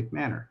realistic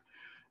manner.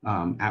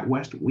 At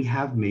West, we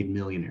have made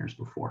millionaires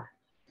before.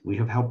 We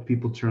have helped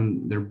people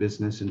turn their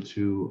business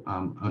into a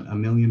 $1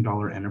 million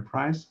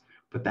enterprise,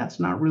 but that's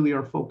not really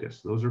our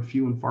focus. Those are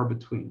few and far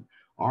between.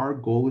 Our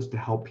goal is to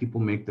help people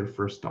make their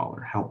first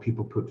dollar, help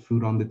people put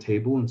food on the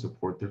table and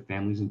support their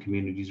families and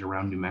communities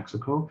around New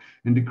Mexico,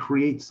 and to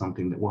create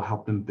something that will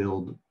help them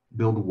build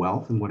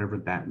wealth and whatever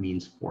that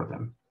means for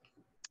them.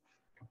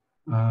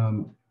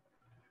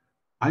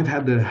 I've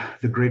had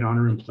the great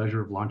honor and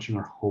pleasure of launching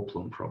our Hope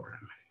Loan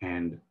program,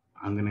 and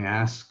I'm going to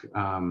ask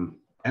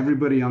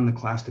everybody on the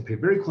class to pay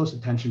very close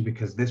attention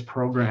because this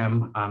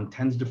program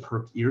tends to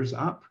perk ears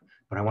up,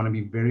 but I want to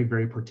be very,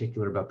 very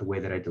particular about the way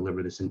that I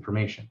deliver this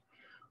information.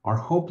 Our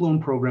Hope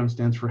Loan program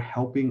stands for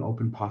Helping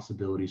Open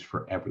Possibilities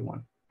for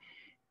Everyone.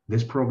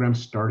 This program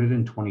started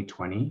in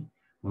 2020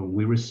 when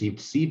we received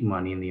seed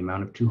money in the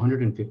amount of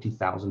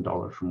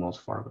 $250,000 from Wells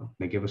Fargo.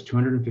 They gave us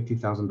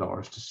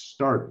 $250,000 to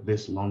start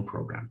this loan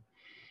program.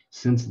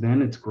 Since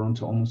then, it's grown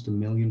to almost $1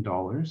 million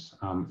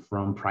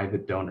from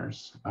private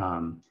donors.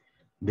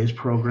 This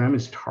program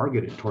is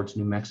targeted towards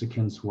New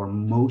Mexicans who are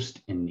most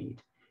in need.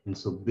 And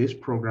so this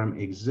program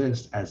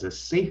exists as a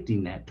safety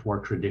net to our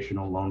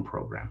traditional loan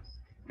program.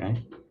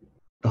 Okay?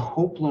 The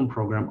Hope Loan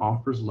program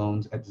offers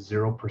loans at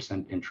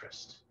 0%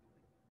 interest.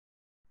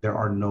 There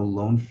are no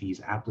loan fees,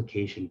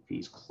 application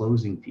fees,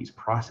 closing fees,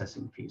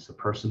 processing fees. A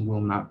person will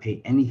not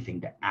pay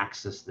anything to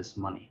access this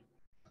money.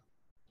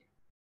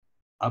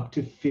 Up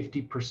to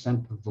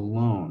 50% of the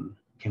loan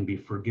can be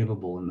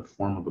forgivable in the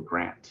form of a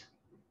grant.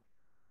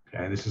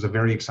 Okay, this is a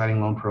very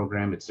exciting loan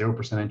program. It's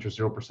 0% interest,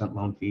 0%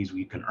 loan fees.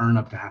 We can earn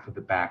up to half of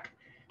it back.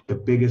 The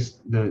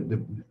biggest,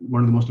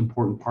 one of the most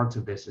important parts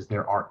of this is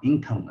there are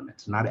income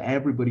limits. Not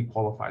everybody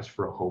qualifies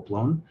for a Hope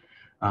Loan.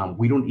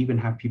 We don't even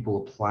have people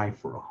apply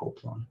for a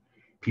Hope Loan.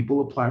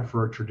 People apply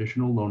for a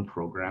traditional loan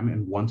program,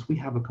 and once we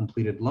have a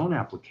completed loan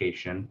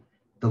application,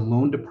 the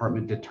loan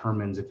department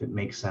determines if it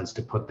makes sense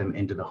to put them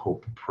into the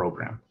Hope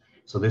program.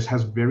 So this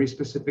has very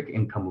specific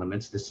income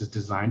limits. This is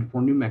designed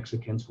for New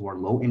Mexicans who are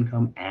low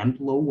income and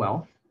low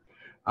wealth.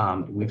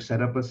 We've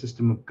set up a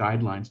system of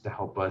guidelines to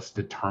help us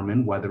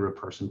determine whether a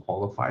person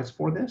qualifies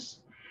for this.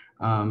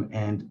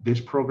 And this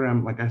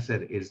program, like I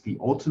said, is the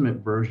ultimate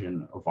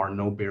version of our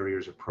no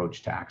barriers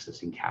approach to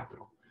accessing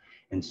capital.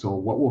 And so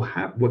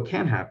what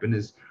can happen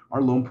is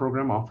our loan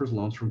program offers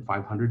loans from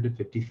 $500 to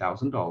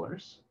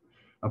 $50,000.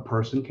 a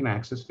person can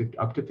access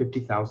up to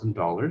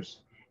 $50,000.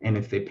 And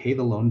if they pay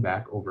the loan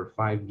back over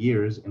 5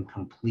 years and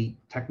complete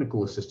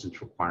technical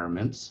assistance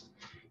requirements,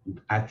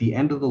 at the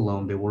end of the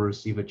loan, they will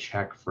receive a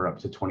check for up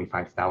to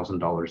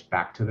 $25,000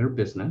 back to their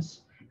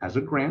business as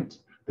a grant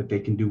that they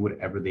can do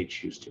whatever they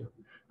choose to.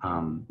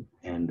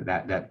 And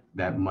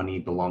that money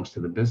belongs to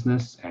the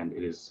business, and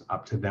it is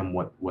up to them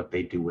what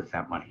they do with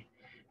that money.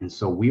 And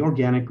so we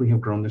organically have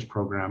grown this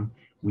program.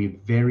 We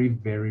very,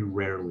 very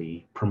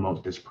rarely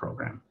promote this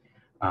program.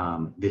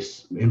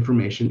 This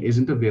information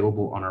isn't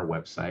available on our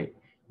website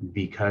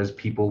because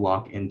people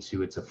lock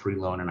into it's a free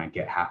loan and I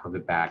get half of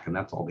it back, and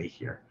that's all they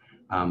hear.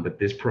 But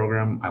this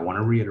program, I want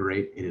to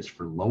reiterate, it is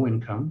for low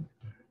income,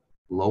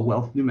 low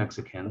wealth New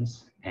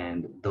Mexicans,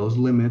 and those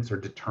limits are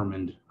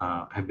determined,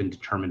 have been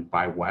determined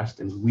by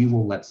WEST, and we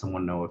will let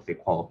someone know if they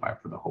qualify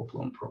for the Hope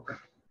Loan program.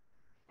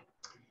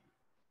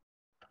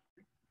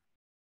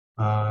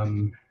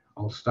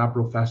 I'll stop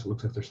real fast. It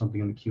looks like there's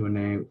something in the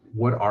Q&A.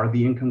 What are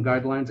the income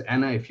guidelines?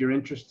 Anna, if you're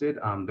interested,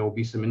 there will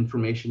be some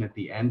information at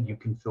the end. You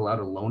can fill out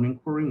a loan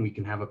inquiry and we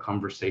can have a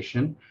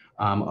conversation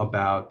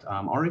about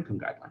our income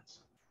guidelines.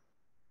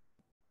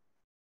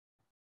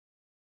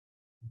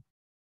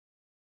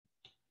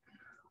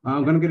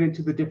 I'm going to get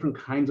into the different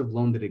kinds of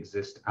loan that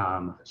exist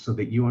so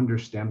that you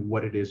understand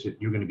what it is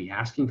that you're going to be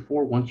asking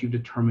for once you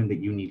determine that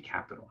you need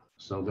capital.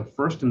 So the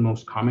first and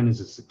most common is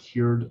a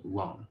secured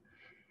loan.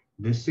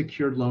 This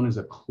secured loan is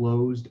a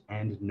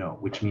closed-end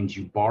note, which means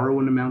you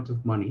borrow an amount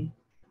of money.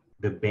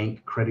 The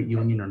bank, credit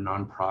union, or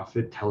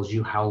nonprofit tells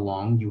you how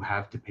long you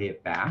have to pay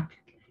it back,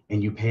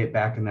 and you pay it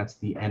back, and that's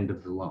the end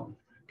of the loan.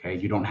 Okay,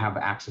 you don't have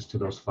access to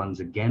those funds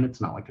again. It's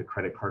not like a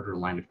credit card or a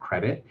line of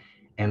credit.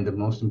 And the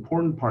most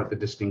important part that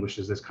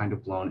distinguishes this kind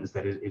of loan is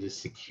that it is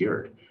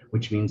secured,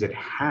 which means it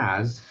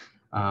has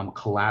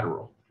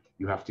collateral.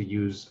 You have to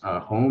use a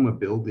home, a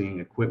building,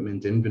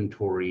 equipment,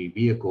 inventory,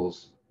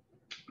 vehicles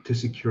to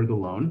secure the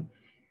loan.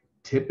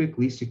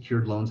 Typically,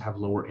 secured loans have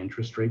lower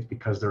interest rates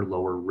because they're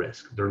lower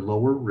risk. They're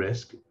lower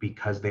risk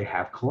because they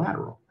have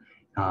collateral.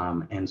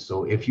 And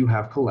so if you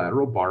have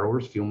collateral,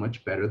 borrowers feel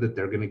much better that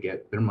they're going to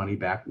get their money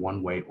back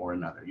one way or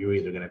another. You're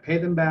either going to pay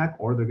them back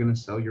or they're going to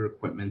sell your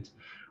equipment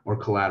or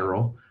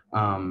collateral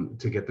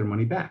to get their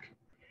money back.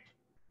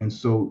 And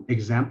so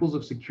examples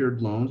of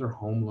secured loans are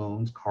home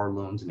loans, car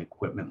loans, and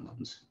equipment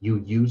loans.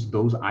 You use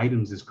those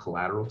items as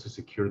collateral to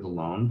secure the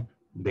loan.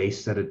 They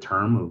set a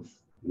term of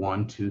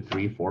 1, 2,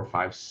 3, 4,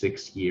 5,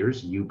 6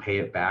 years. You pay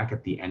it back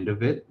at the end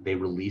of it. They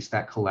release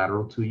that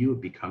collateral to you.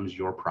 It becomes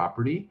your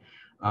property,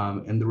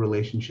 and the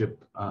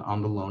relationship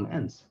on the loan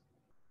ends.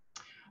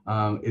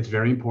 It's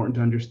very important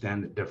to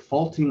understand that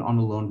defaulting on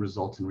a loan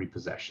results in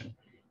repossession.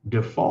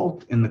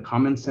 Default in the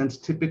common sense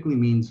typically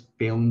means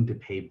failing to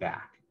pay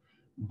back.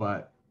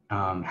 But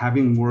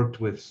having worked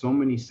with so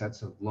many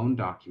sets of loan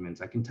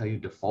documents, I can tell you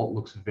default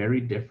looks very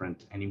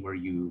different anywhere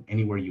you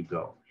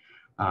go.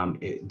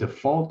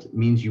 Default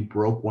means you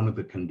broke one of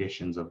the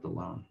conditions of the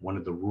loan, one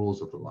of the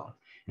rules of the loan.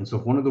 And so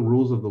if one of the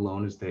rules of the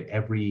loan is that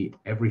every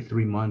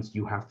 3 months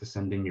you have to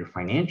send in your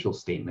financial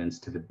statements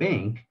to the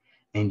bank,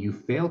 and you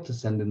fail to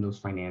send in those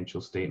financial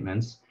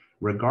statements,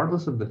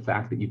 regardless of the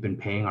fact that you've been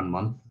paying on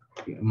month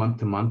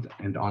to month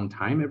and on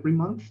time every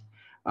month,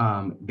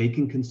 they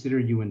can consider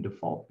you in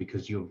default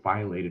because you have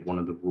violated one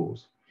of the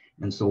rules.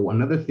 And so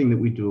another thing that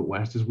we do at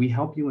WEST is we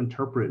help you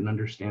interpret and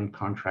understand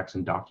contracts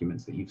and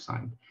documents that you've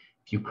signed.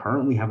 If you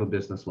currently have a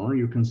business loan or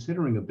you're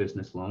considering a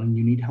business loan and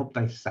you need help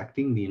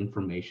dissecting the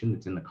information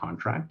that's in the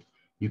contract,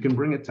 you can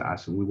bring it to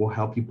us and we will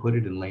help you put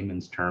it in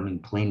layman's term in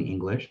plain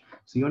English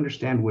so you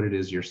understand what it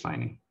is you're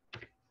signing.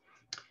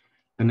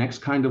 The next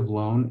kind of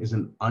loan is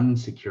an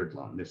unsecured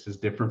loan. This is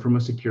different from a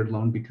secured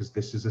loan because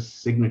this is a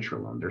signature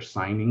loan.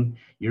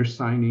 You're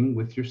signing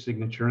with your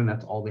signature, and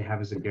that's all they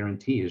have as a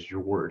guarantee is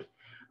your word.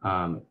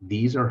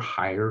 These are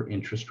higher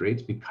interest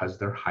rates because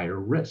they're higher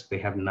risk. They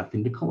have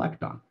nothing to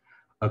collect on.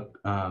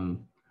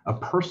 A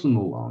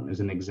personal loan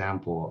is an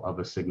example of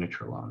a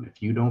signature loan.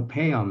 If you don't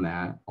pay on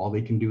that, all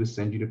they can do is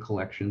send you to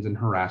collections and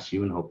harass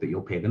you and hope that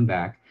you'll pay them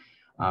back.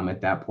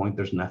 At that point,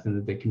 there's nothing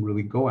that they can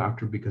really go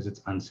after because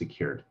it's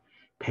unsecured.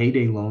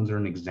 Payday loans are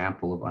an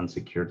example of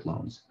unsecured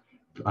loans.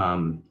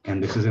 And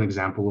this is an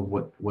example of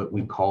what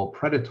we call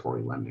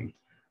predatory lending.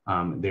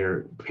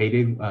 They're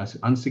payday,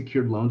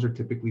 unsecured loans are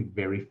typically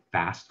very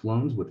fast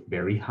loans with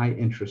very high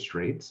interest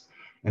rates,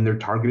 and they're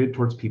targeted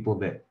towards people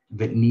that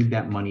need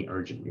that money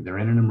urgently. They're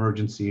in an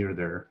emergency or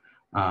they're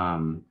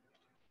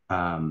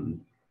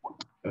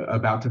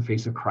about to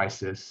face a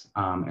crisis.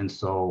 And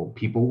so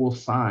people will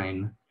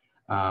sign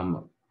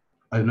an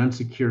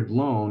unsecured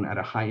loan at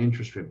a high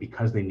interest rate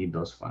because they need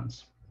those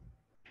funds.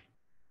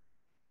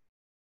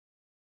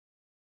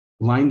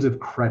 Lines of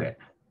credit.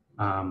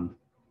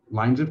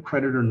 Lines of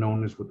credit are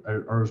known as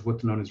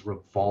what's known as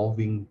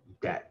revolving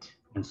debt.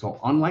 And so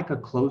unlike a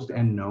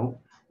closed-end note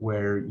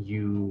where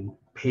you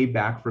pay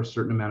back for a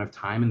certain amount of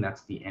time and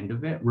that's the end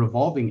of it,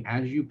 revolving,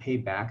 as you pay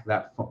back,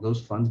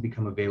 those funds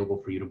become available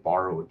for you to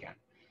borrow again.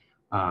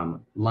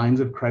 Lines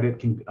of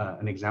credit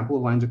an example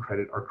of lines of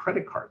credit are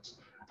credit cards.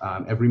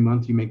 Every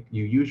month you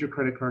use your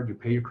credit card, you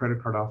pay your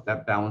credit card off,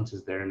 that balance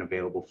is there and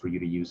available for you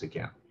to use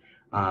again.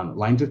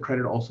 Lines of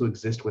credit also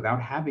exist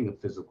without having a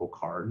physical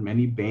card.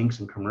 Many banks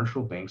and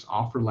commercial banks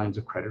offer lines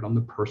of credit on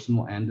the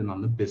personal end and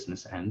on the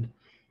business end.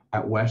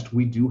 At West,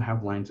 we do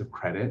have lines of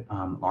credit.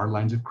 Our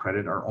lines of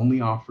credit are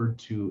only offered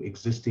to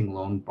existing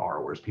loan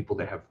borrowers, people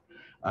that have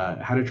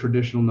had a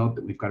traditional note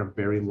that we've got a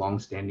very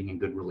long-standing and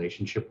good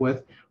relationship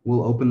with.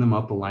 We'll open them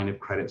up a line of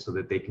credit so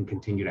that they can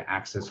continue to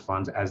access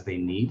funds as they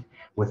need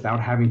without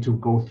having to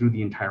go through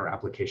the entire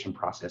application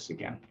process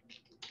again.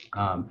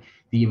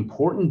 The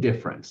important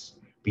difference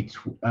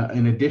between,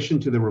 in addition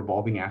to the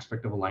revolving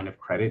aspect of a line of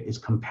credit, is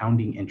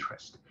compounding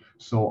interest.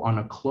 So on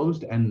a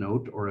closed-end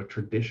note or a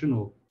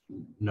traditional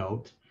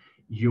note,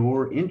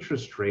 your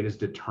interest rate is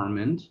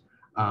determined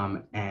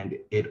and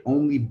it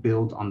only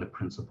builds on the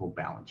principal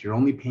balance. You're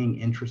only paying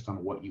interest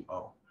on what you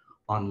owe.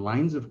 On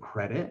lines of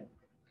credit,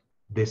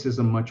 this is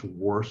a much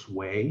worse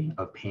way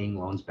of paying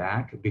loans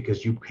back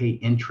because you pay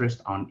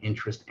interest on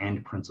interest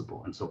and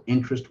principal. And so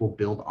interest will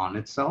build on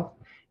itself.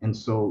 And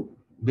so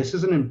this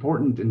is an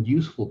important and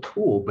useful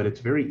tool, but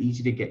it's very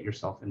easy to get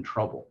yourself in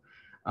trouble.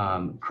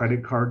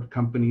 Credit card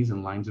companies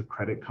and lines of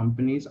credit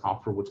companies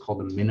offer what's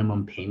called a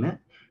minimum payment,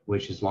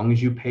 which as long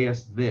as you pay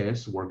us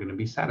this, we're going to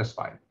be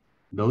satisfied.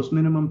 Those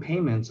minimum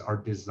payments are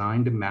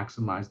designed to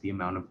maximize the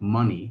amount of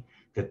money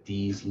that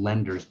these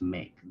lenders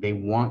make. They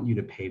want you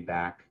to pay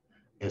back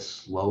as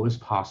slow as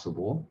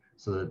possible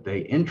so that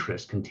the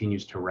interest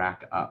continues to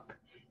rack up.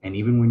 And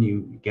even when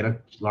you get a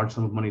large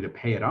sum of money to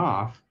pay it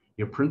off,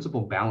 your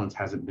principal balance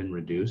hasn't been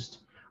reduced.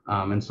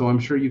 And so I'm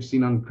sure you've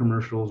seen on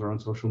commercials or on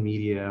social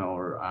media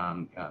or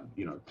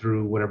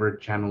through whatever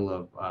channel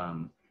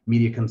of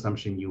media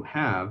consumption you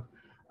have,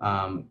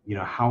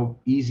 how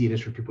easy it is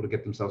for people to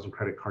get themselves in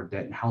credit card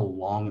debt and how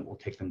long it will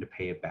take them to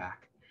pay it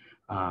back.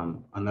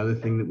 Another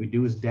thing that we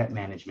do is debt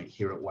management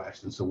here at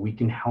West. And so we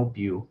can help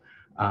you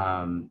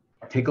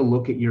take a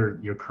look at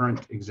your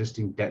current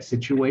existing debt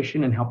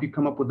situation and help you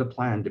come up with a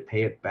plan to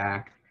pay it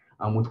back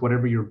with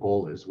whatever your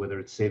goal is, whether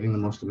it's saving the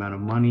most amount of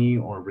money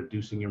or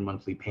reducing your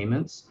monthly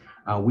payments.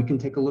 We can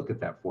take a look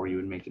at that for you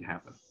and make it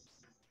happen.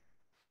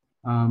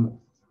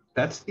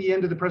 That's the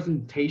end of the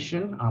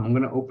presentation. I'm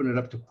going to open it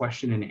up to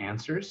question and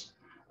answers.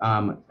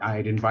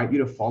 I'd invite you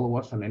to follow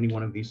us on any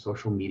one of these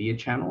social media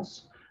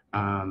channels.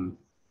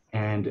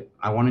 And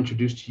I want to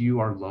introduce to you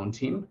our loan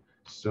team.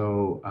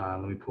 So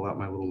let me pull out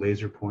my little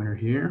laser pointer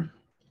here.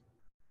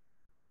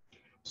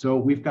 So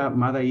we've got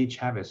Madai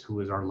Chavez, who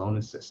is our loan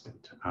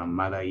assistant.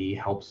 Madai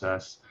helps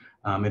us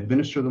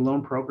administer the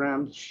loan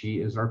program.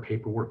 She is our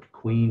paperwork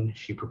queen.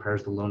 She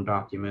prepares the loan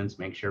documents,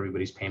 makes sure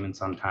everybody's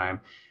payments on time.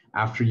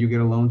 After you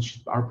get a loan,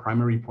 she's our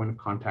primary point of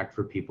contact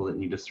for people that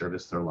need to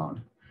service their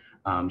loan.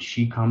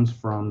 She comes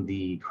from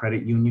the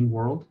credit union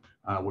world,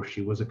 where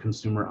she was a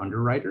consumer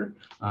underwriter.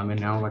 And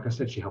now, like I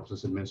said, she helps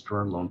us administer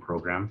our loan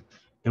program.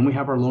 Then we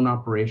have our loan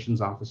operations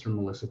officer,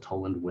 Melissa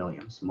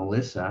Toland-Williams.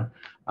 Melissa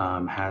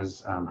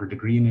has her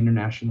degree in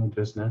international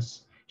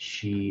business.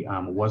 She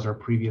was our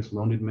previous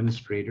loan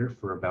administrator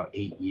for about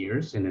 8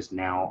 years and is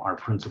now our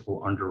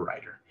principal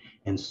underwriter.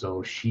 And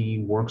so she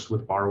works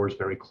with borrowers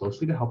very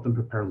closely to help them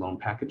prepare loan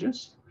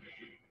packages.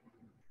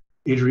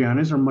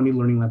 Adriana is our Money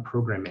Learning Lab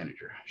program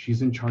manager.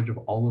 She's in charge of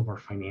all of our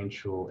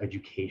financial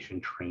education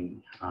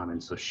training.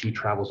 And so she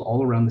travels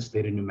all around the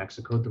state of New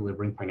Mexico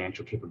delivering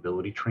financial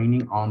capability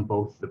training on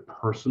both the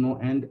personal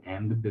end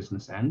and the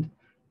business end.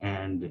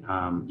 And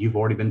you've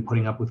already been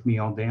putting up with me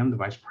all day. I'm the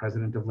vice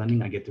president of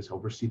lending. I get to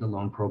oversee the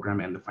loan program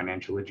and the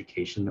financial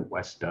education that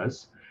West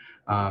does.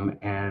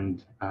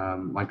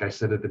 Like I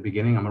said at the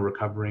beginning, I'm a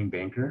recovering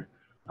banker.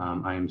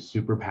 I am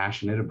super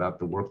passionate about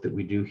the work that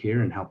we do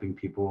here and helping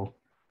people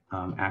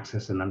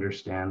access and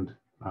understand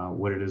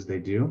what it is they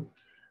do.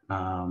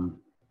 And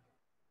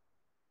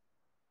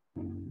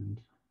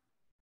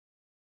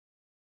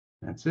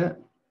that's it.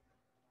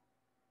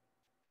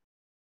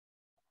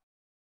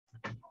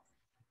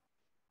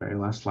 Very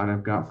last slide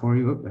I've got for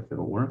you, if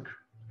it'll work.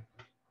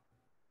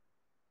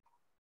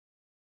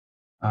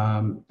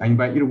 I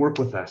invite you to work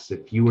with us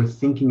if you were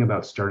thinking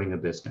about starting a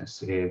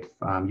business, if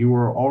you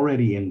were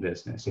already in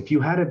business, if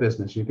you had a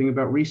business, you're thinking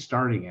about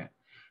restarting it,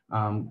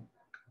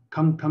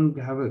 come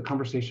have a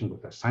conversation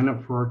with us. Sign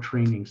up for our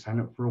training, sign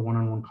up for a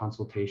one-on-one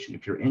consultation.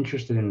 If you're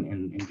interested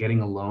in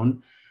getting a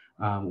loan,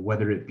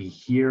 whether it be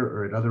here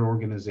or at other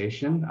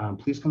organization,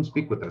 please come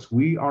speak with us.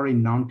 We are a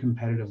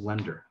non-competitive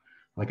lender.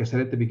 Like I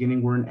said at the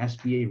beginning, we're an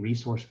SBA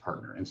resource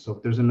partner. And so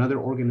if there's another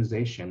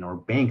organization or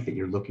bank that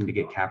you're looking to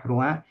get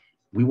capital at,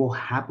 we will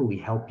happily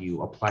help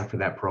you apply for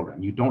that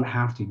program. You don't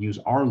have to use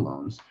our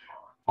loans.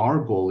 Our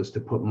goal is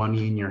to put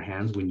money in your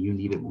hands when you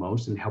need it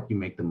most and help you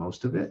make the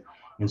most of it.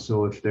 And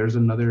so if there's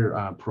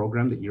another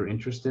program that you're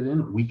interested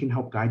in, we can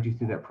help guide you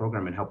through that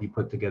program and help you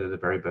put together the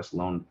very best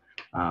loan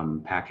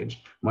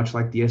package. Much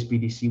like the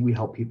SBDC, we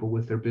help people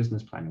with their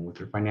business planning, with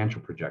their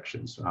financial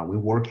projections. We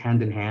work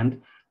hand in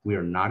hand. We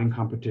are not in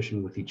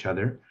competition with each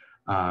other.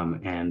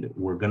 And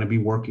we're going to be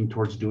working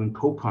towards doing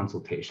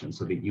co-consultation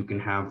so that you can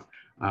have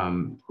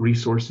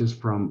resources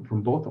from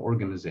both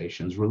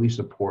organizations really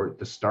support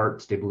the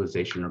start,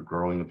 stabilization, or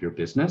growing of your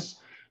business.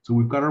 So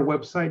we've got our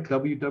website,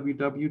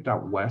 www.west.com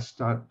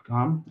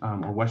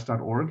or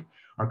west.org.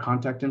 Our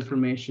contact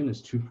information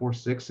is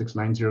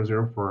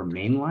 246-6900 for our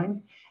main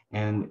line.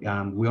 And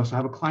we also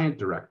have a client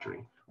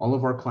directory. All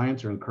of our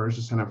clients are encouraged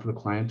to sign up for the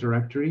client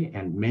directory,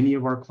 and many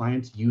of our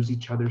clients use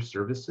each other's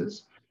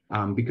services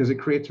because it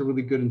creates a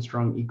really good and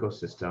strong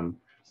ecosystem.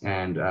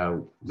 And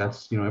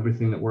that's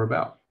everything that we're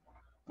about.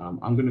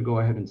 I'm going to go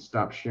ahead and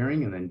stop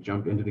sharing and then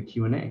jump into the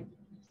Q&A.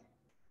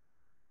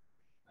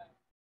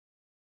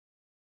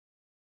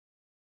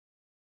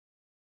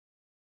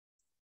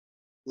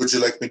 Would you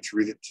like me to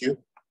read it to you?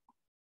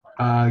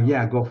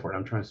 Yeah, go for it.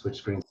 I'm trying to switch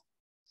screens.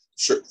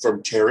 Sure.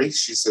 From Terry,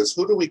 she says,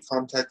 who do we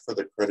contact for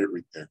the credit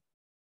repair?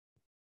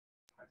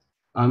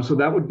 So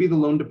that would be the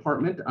loan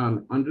department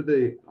on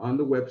the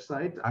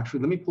website.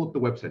 Actually, let me pull up the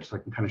website so I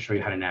can kind of show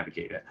you how to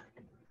navigate it.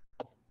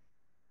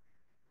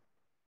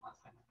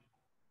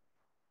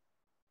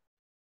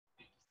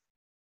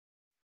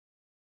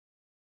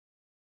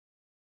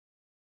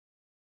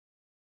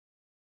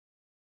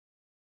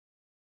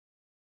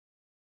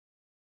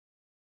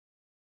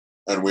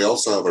 And we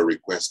also have a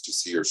request to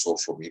see your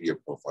social media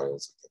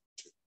profiles again,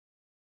 too.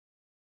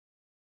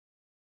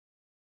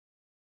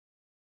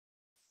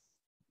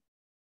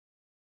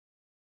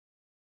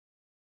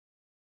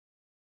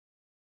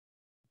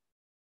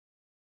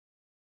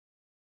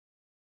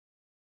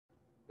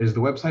 Is the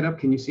website up?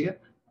 Can you see it?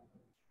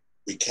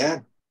 We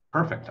can.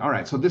 Perfect. All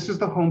right. So this is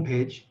the home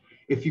page.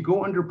 If you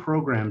go under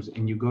programs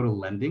and you go to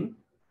lending,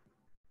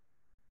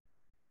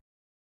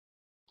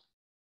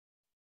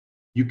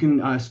 you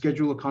can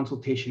schedule a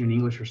consultation in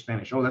English or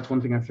Spanish. Oh, that's one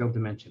thing I failed to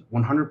mention.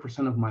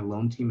 100% of my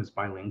loan team is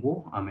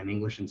bilingual in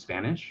English and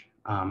Spanish.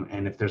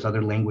 And if there's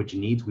other language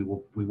needs, we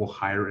will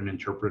hire an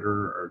interpreter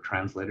or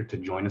translator to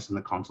join us in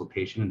the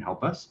consultation and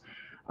help us.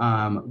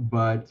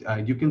 But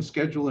you can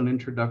schedule an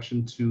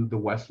introduction to the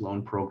WEST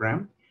loan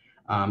program.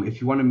 If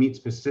you want to meet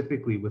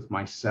specifically with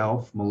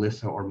myself,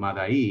 Melissa, or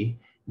Madai,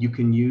 you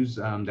can use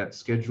that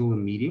schedule a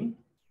meeting,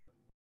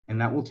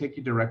 and that will take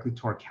you directly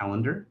to our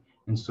calendar.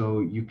 And so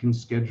you can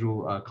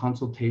schedule a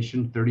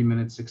consultation, 30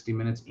 minutes, 60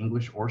 minutes,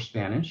 English or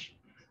Spanish.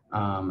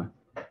 You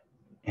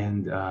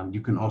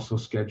can also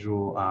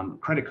schedule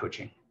credit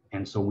coaching.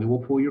 And so we will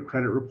pull your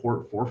credit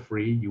report for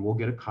free. You will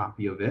get a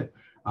copy of it.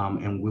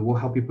 And we will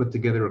help you put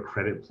together a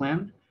credit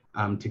plan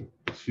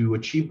to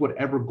achieve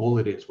whatever goal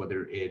it is,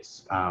 whether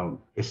it's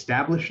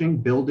establishing,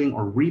 building,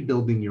 or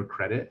rebuilding your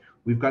credit.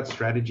 We've got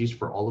strategies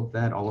for all of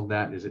that. All of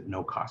that is at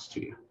no cost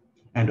to you.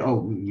 And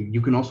you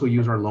can also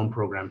use our loan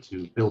program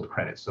to build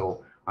credit.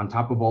 So on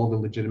top of all the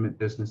legitimate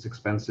business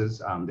expenses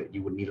that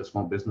you would need a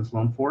small business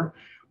loan for,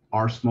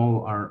 our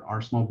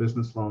small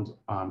business loans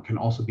can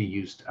also be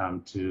used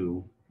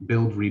to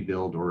build,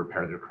 rebuild, or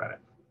repair their credit.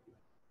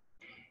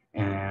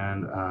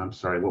 And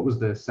sorry, what was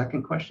the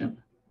second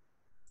question?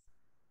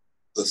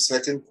 The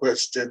second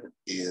question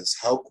is,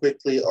 how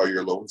quickly are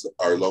loans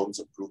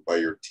approved by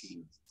your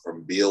team?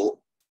 From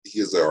Bill, he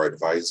is our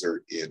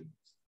advisor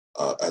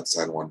at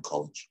San Juan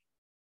College.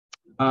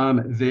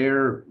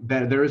 There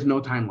is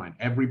no timeline.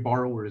 Every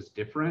borrower is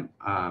different.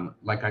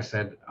 Like I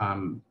said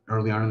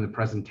early on in the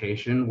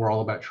presentation, we're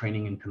all about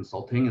training and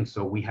consulting. And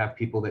so we have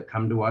people that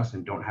come to us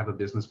and don't have a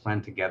business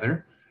plan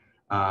together.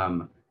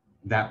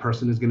 That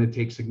person is going to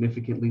take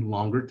significantly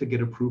longer to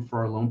get approved for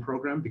our loan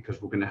program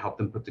because we're going to help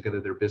them put together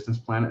their business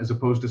plan, as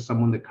opposed to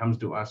someone that comes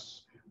to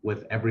us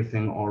with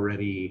everything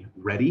already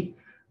ready.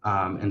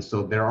 And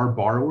so there are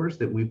borrowers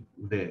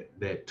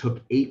that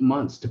took 8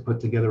 months to put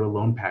together a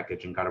loan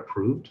package and got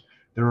approved.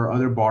 There are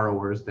other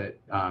borrowers that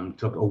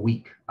took a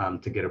week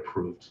to get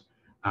approved.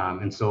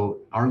 And so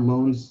our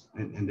loans,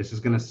 and this is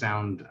going to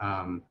sound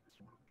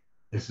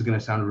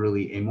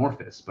really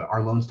amorphous, but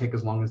our loans take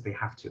as long as they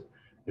have to.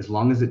 As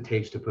long as it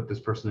takes to put this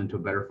person into a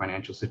better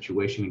financial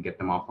situation and get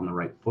them off on the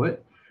right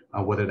foot,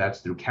 whether that's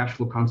through cash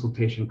flow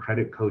consultation,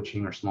 credit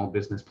coaching, or small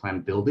business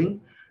plan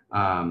building,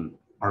 our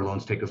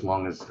loans take as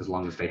long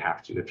as they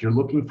have to. If you're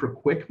looking for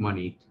quick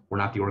money, we're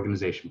not the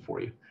organization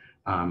for you.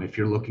 If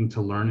you're looking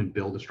to learn and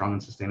build a strong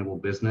and sustainable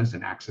business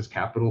and access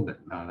capital,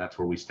 that's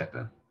where we step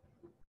in.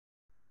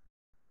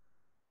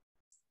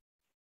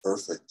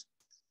 Perfect.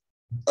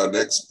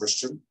 Next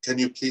question. Can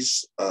you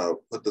please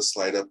put the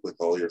slide up with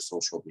all your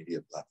social media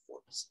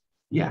platforms?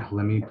 Yeah,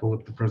 let me pull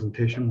up the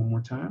presentation one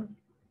more time.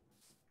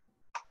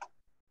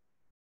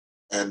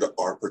 And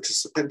our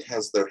participant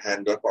has their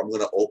hand up. I'm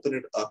going to open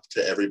it up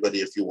to everybody.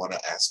 If you want to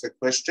ask a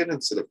question,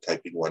 instead of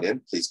typing one in,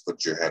 please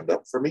put your hand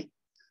up for me,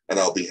 and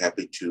I'll be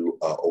happy to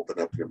open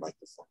up your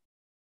microphone.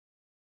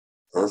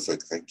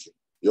 Perfect, thank you.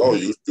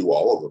 You do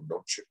all of them,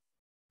 don't you?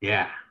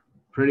 Yeah,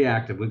 pretty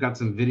active. We've got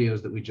some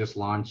videos that we just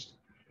launched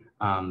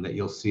that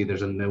you'll see.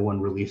 There's a new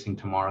one releasing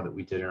tomorrow that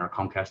we did in our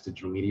Comcast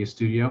Digital Media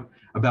Studio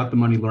about the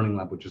Money Learning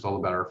Lab, which is all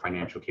about our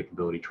financial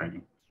capability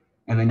training.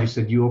 And then you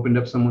said you opened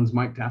up someone's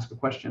mic to ask a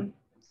question?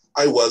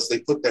 They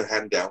put their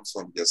hand down, so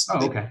I'm guessing.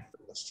 Oh, okay.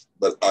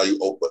 But I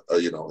open,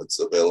 it's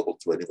available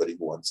to anybody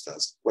who wants to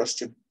ask a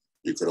question.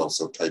 You could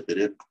also type it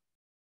in.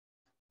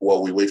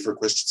 while we wait for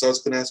questions, I was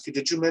going to ask you,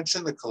 did you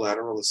mention the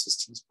collateral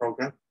assistance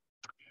program?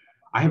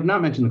 I have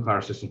not mentioned the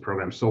collateral assistance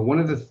program. So one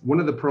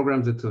of the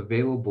programs that's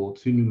available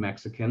to New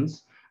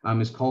Mexicans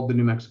is called the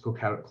New Mexico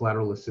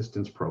Collateral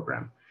Assistance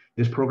Program.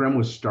 This program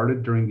was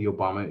started during the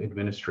Obama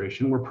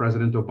administration, where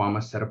President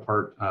Obama set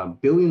apart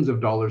billions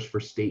of dollars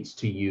for states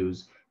to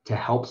use to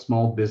help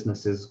small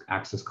businesses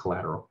access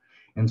collateral.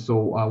 And so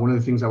one of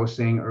the things I was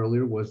saying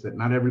earlier was that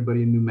not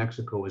everybody in New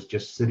Mexico is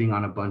just sitting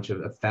on a bunch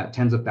of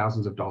tens of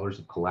thousands of dollars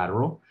of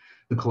collateral.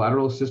 The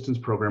collateral assistance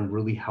program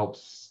really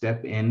helps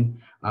step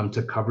in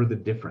to cover the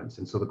difference.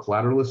 And so the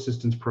collateral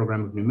assistance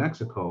program of New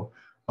Mexico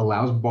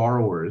allows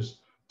borrowers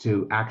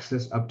to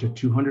access up to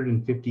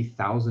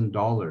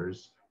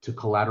 $250,000 to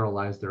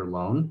collateralize their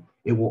loan.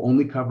 It will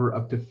only cover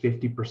up to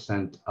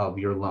 50% of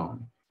your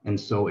loan. And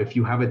so if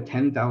you have a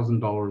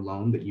 $10,000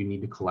 loan that you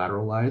need to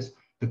collateralize,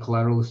 the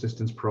collateral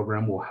assistance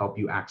program will help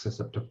you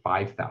access up to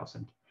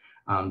 $5,000.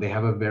 They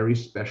have a very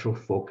special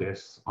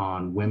focus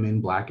on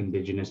women, Black,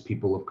 Indigenous,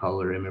 people of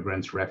color,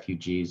 immigrants,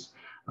 refugees,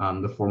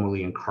 the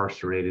formerly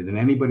incarcerated, and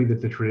anybody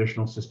that the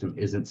traditional system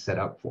isn't set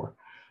up for.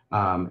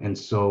 And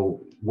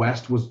so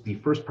WEST was the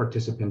first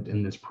participant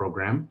in this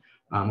program.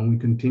 And we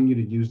continue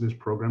to use this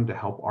program to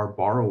help our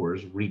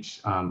borrowers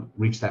reach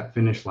that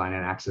finish line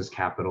and access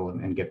capital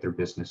and get their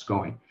business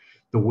going.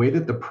 The way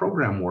that the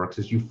program works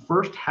is you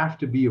first have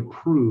to be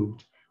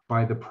approved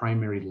by the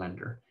primary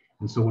lender.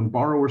 And so when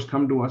borrowers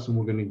come to us and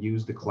we're going to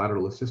use the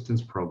collateral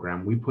assistance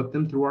program, we put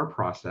them through our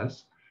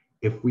process.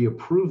 If we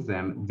approve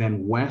them,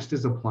 then WEST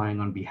is applying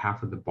on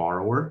behalf of the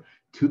borrower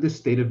to the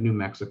state of New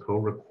Mexico,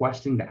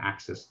 requesting to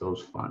access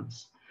those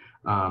funds.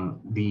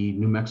 The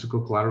New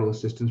Mexico Collateral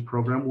Assistance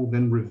Program will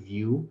then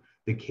review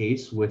the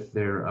case with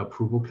their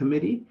approval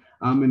committee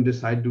and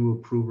decide to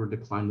approve or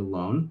decline the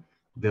loan.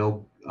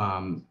 They'll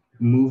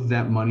move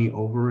that money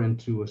over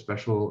into a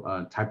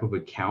special type of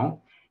account.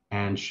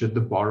 And should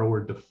the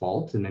borrower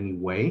default in any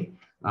way,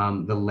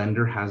 the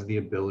lender has the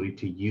ability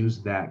to use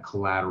that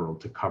collateral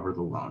to cover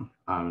the loan.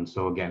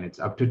 So again, it's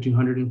up to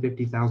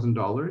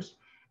 $250,000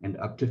 and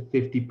up to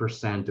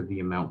 50% of the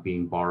amount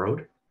being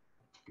borrowed.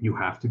 You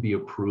have to be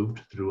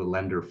approved through a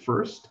lender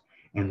first,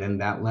 and then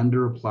that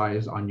lender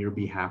applies on your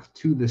behalf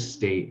to the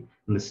state,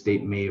 and the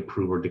state may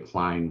approve or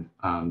decline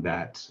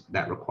that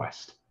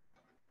request.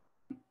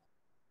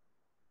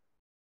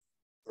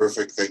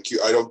 Perfect, thank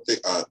you. I don't think,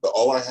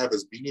 all I have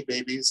is Beanie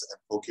Babies and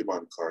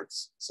Pokemon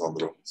cards,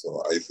 Sandro.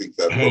 So I think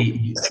that—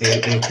 Hey,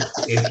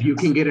 if you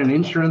can get an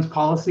insurance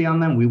policy on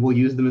them, we will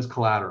use them as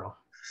collateral.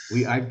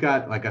 I've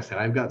got, like I said,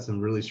 I've got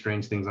some really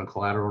strange things on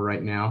collateral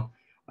right now.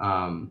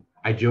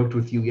 I joked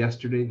with you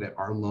yesterday that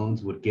our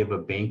loans would give a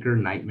banker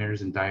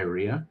nightmares and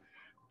diarrhea,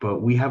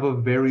 but we have a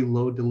very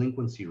low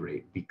delinquency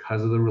rate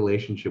because of the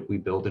relationship we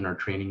build in our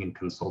training and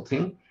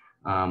consulting.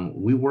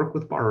 We work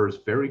with borrowers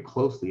very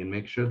closely and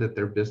make sure that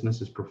their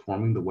business is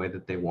performing the way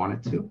that they want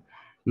it to,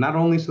 not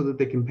only so that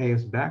they can pay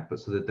us back, but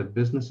so that the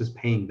business is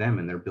paying them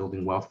and they're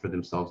building wealth for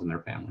themselves and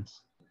their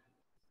families.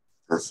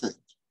 Perfect.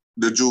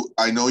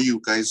 I know you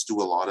guys do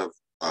a lot of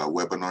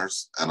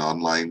webinars and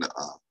online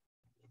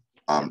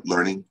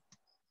learning.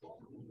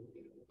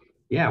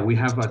 Yeah, we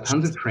have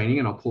tons of training,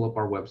 and I'll pull up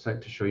our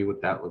website to show you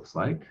what that looks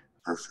like.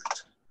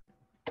 Perfect.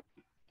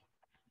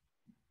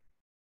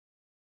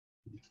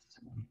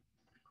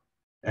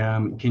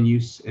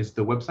 Is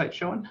the website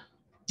showing?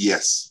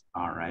 Yes.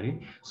 All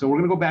righty. So we're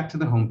going to go back to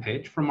the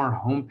homepage. From our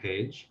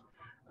homepage,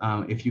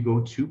 if you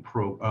go to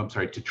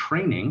to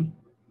training,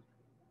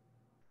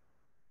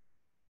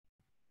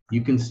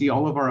 you can see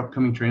all of our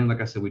upcoming training.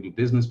 Like I said, we do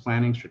business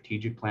planning,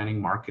 strategic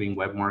planning, marketing,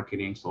 web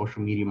marketing,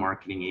 social media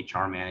marketing,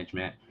 HR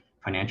management,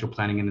 financial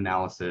planning and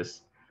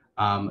analysis.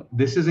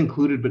 This is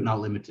included but not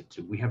limited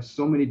to. We have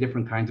so many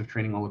different kinds of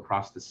training all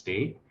across the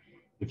state.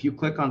 If you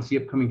click on see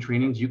upcoming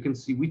trainings, you can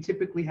see we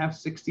typically have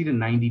 60 to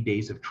 90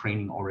 days of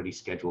training already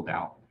scheduled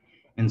out.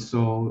 And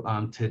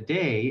so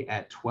today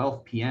at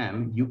 12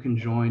 p.m., you can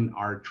join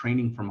our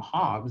training from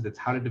Hobbs that's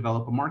how to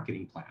develop a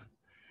marketing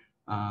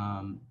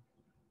plan.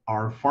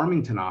 Our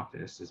Farmington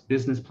office is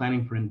business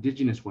planning for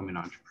Indigenous women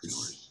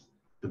entrepreneurs.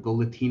 The Go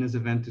Latinas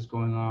event is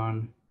going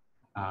on.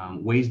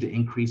 Ways to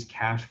increase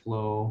cash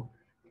flow,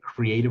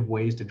 creative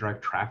ways to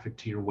drive traffic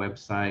to your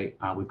website.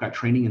 We've got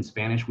training in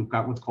Spanish. We've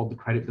got what's called the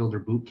Credit Builder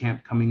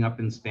Bootcamp coming up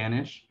in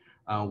Spanish,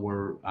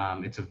 where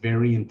it's a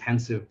very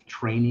intensive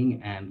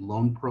training and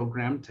loan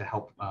program to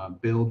help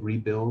build,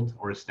 rebuild,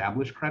 or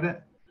establish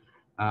credit.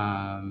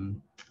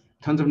 Tons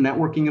of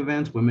networking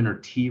events. Women are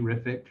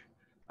terrific.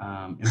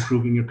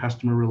 Improving your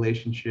customer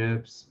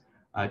relationships,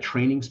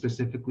 training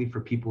specifically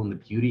for people in the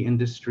beauty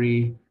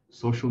industry,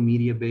 social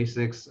media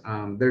basics.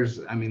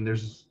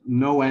 There's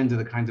no end to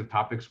the kinds of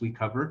topics we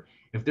cover.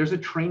 If there's a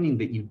training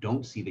that you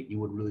don't see that you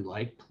would really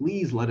like,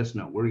 please let us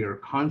know. We are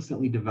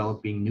constantly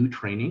developing new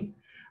training,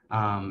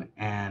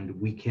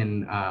 and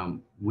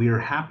we are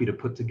happy to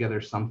put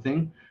together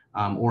something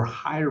or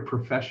hire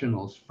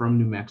professionals from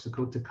New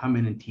Mexico to come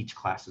in and teach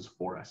classes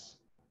for us.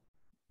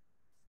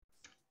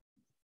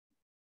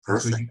 And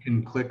so Perfect. you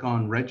can click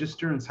on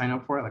register and sign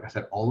up for it. Like I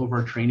said, all of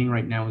our training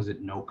right now is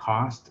at no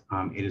cost.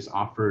 It is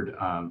offered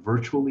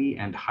virtually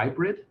and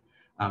hybrid.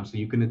 So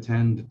you can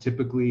attend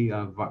typically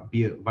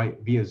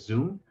via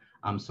Zoom.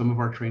 Some of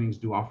our trainings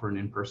do offer an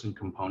in-person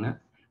component,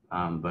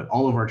 but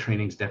all of our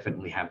trainings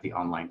definitely have the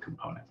online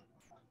component.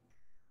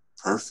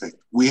 Perfect.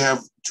 We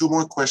have 2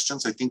 more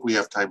questions. I think we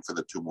have time for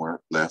the 2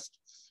 more left.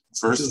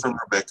 First, from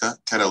Rebecca,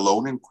 can a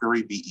loan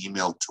inquiry be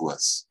emailed to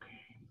us?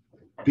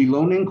 The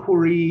loan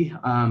inquiry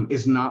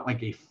is not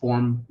like a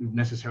form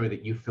necessarily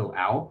that you fill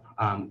out.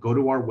 Go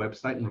to our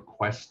website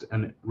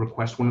and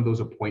request one of those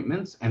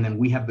appointments, and then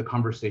we have the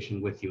conversation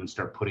with you and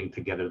start putting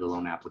together the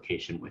loan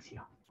application with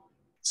you.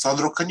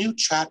 Sandro, can you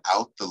chat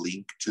out the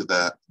link to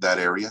that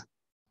area?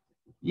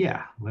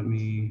 Yeah, let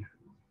me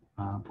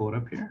pull it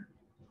up here.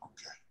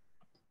 Okay.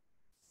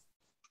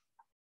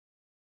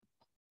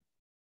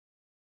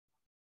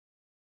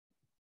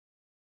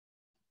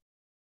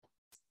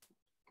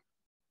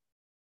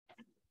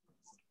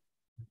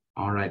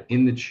 All right,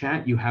 in the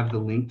chat, you have the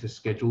link to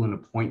schedule an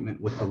appointment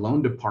with the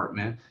loan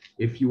department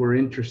if you are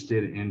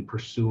interested in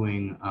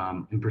pursuing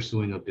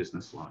a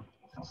business loan.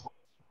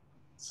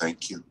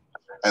 Thank you.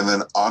 And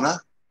then Anna,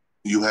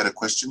 you had a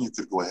question, you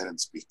could go ahead and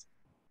speak.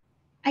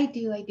 I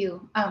do.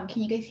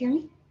 Can you guys hear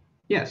me?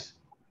 Yes.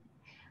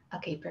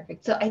 Okay,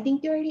 perfect. So I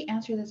think you already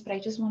answered this, but I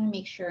just want to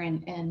make sure,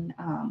 and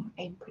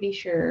I'm pretty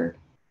sure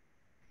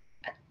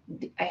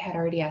I had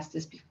already asked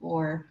this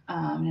before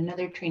in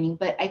another training,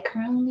 but I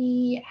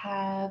currently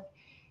have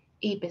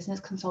a business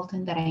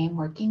consultant that I am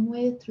working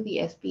with through the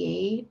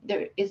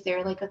SBA. Is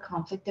there like a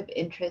conflict of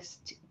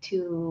interest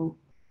to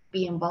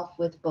be involved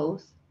with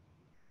both?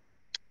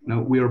 No,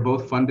 we are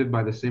both funded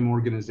by the same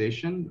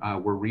organization.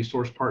 We're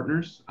resource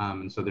partners,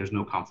 and so there's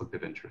no conflict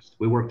of interest.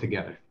 We work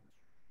together.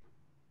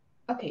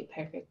 Okay,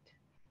 perfect.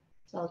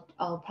 So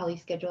I'll probably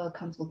schedule a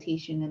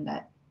consultation, and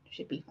that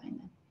should be fine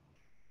then.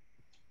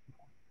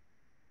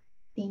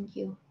 Thank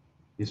you.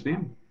 Yes,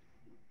 ma'am.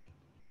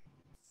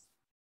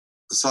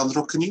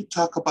 Sandro, can you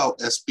talk about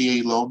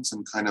SBA loans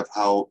and kind of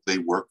how they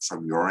work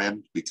from your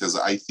end? Because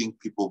I think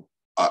people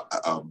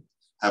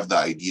have the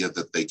idea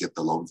that they get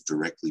the loans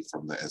directly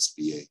from the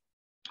SBA.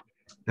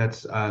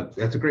 That's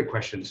a great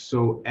question.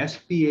 So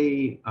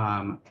SBA,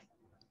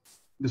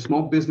 the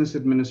Small Business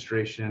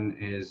Administration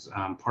is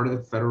part of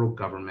the federal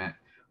government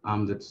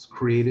that's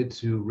created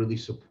to really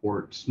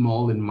support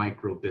small and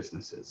micro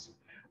businesses.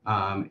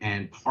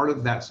 And part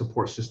of that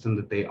support system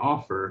that they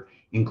offer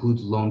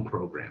includes loan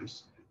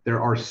programs. There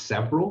are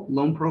several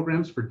loan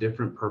programs for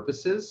different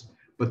purposes,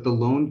 but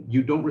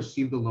you don't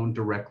receive the loan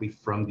directly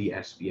from the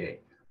SBA.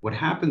 What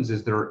happens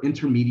is there are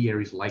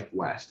intermediaries like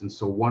WEST. And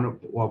so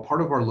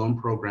part of our loan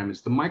program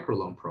is the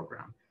microloan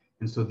program.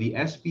 And so the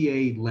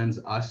SBA lends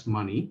us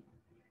money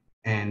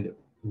and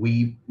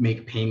we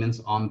make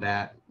payments on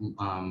that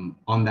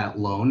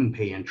loan and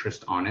pay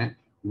interest on it.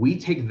 We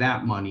take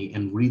that money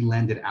and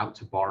re-lend it out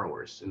to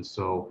borrowers. And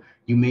so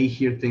you may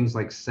hear things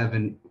like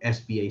SBA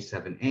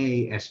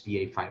 7A,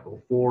 SBA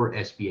 504,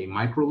 SBA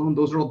microloan.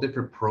 Those are all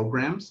different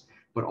programs,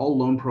 but all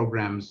loan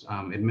programs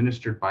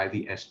administered by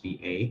the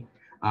SBA.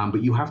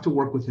 But you have to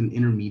work with an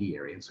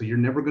intermediary. And so you're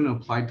never going to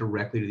apply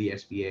directly to the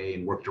SBA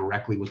and work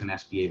directly with an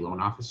SBA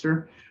loan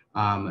officer.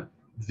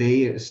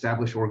 They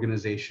establish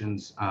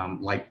organizations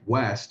like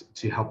WEST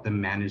to help them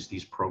manage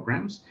these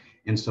programs.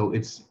 And so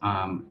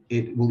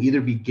it will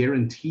either be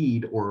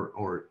guaranteed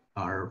or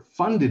are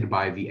funded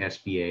by the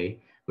SBA,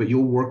 but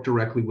you'll work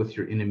directly with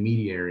your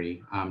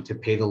intermediary to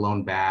pay the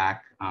loan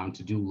back,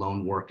 to do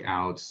loan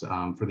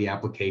workouts for the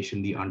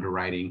application, the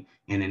underwriting,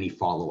 and any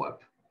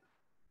follow-up.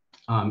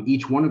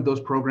 Each one of those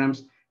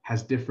programs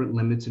has different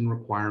limits and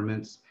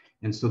requirements.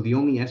 And so the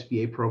only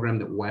SBA program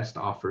that WEST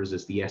offers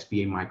is the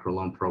SBA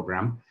microloan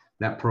program.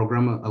 That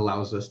program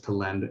allows us to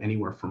lend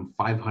anywhere from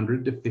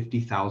 $500 to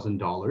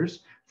 $50,000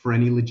 for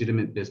any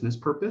legitimate business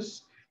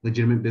purpose.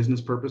 Legitimate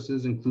business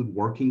purposes include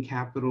working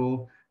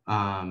capital,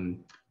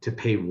 to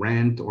pay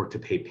rent or to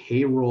pay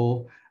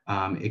payroll.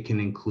 It can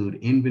include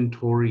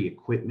inventory,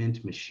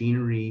 equipment,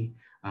 machinery.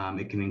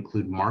 It can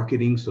include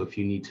marketing. So if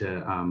you need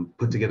to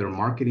put together a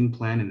marketing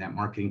plan and that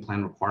marketing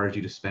plan requires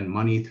you to spend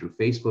money through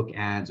Facebook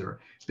ads or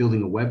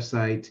building a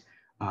website,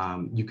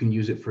 you can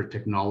use it for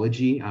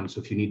technology. So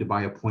if you need to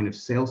buy a point of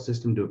sale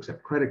system to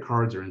accept credit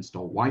cards or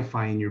install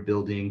Wi-Fi in your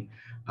building,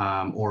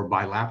 or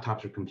buy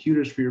laptops or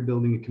computers for your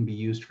building, it can be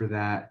used for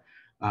that.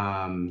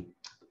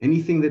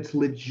 Anything that's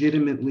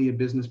legitimately a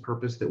business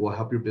purpose that will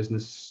help your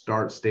business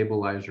start,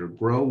 stabilize, or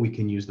grow, we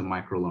can use the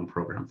microloan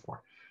program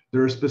for.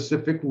 There are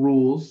specific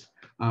rules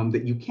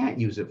that you can't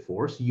use it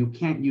for. So you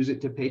can't use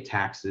it to pay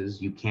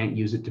taxes. You can't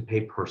use it to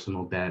pay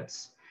personal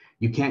debts.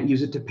 You can't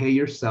use it to pay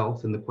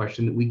yourself. And the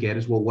question that we get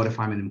is, well, what if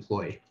I'm an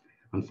employee?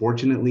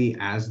 Unfortunately,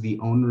 as the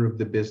owner of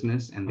the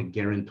business and the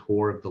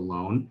guarantor of the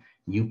loan,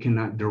 you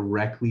cannot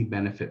directly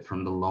benefit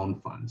from the loan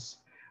funds.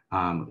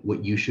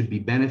 What you should be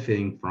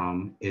benefiting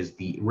from is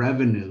the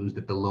revenues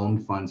that the loan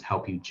funds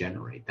help you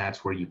generate.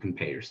 That's where you can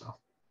pay yourself.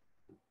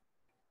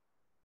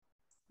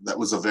 That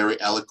was a very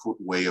eloquent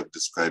way of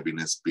describing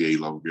SBA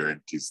loan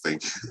guarantees.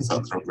 Thank you,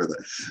 Sandro, for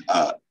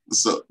that.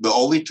 So the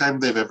only time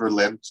they've ever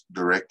lent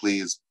directly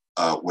is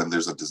when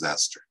there's a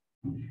disaster.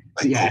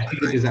 Like yeah,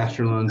 COVID, right?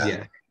 disaster loans,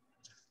 yeah.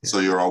 So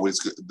you're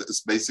always,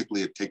 it's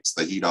basically, it takes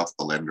the heat off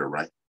the lender,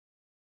 right?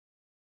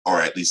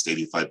 Or at least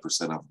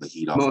 85% of the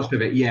heat off. Most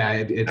of it,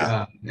 yeah.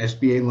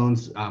 SBA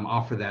loans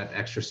offer that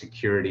extra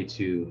security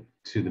to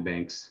the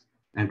banks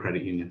and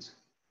credit unions.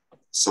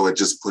 So it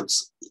just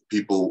puts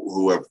people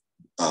who have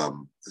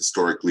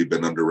historically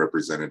been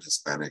underrepresented,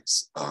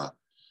 Hispanics,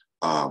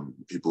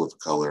 people of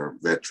color,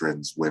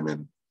 veterans,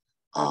 women,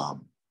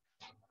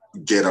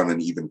 get on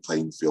an even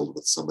playing field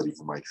with somebody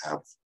who might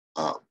have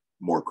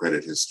more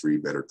credit history,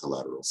 better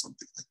collateral,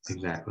 something like that.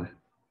 Exactly.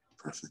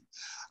 Perfect.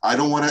 I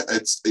don't want to,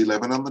 it's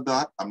 11 on the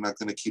dot. I'm not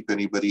going to keep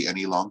anybody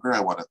any longer. I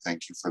want to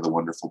thank you for the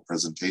wonderful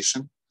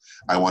presentation.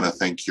 I want to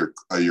thank your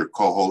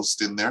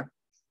co-host in there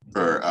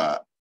for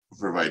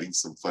providing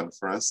some fun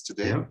for us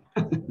today.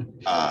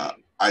 Yeah.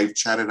 I've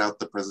chatted out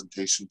the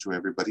presentation to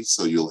everybody,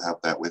 so you'll have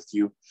that with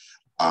you.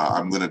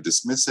 I'm going to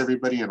dismiss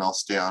everybody and I'll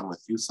stay on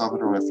with you,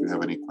 Salvador, if you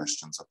have any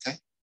questions, okay?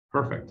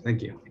 Perfect.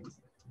 Thank you.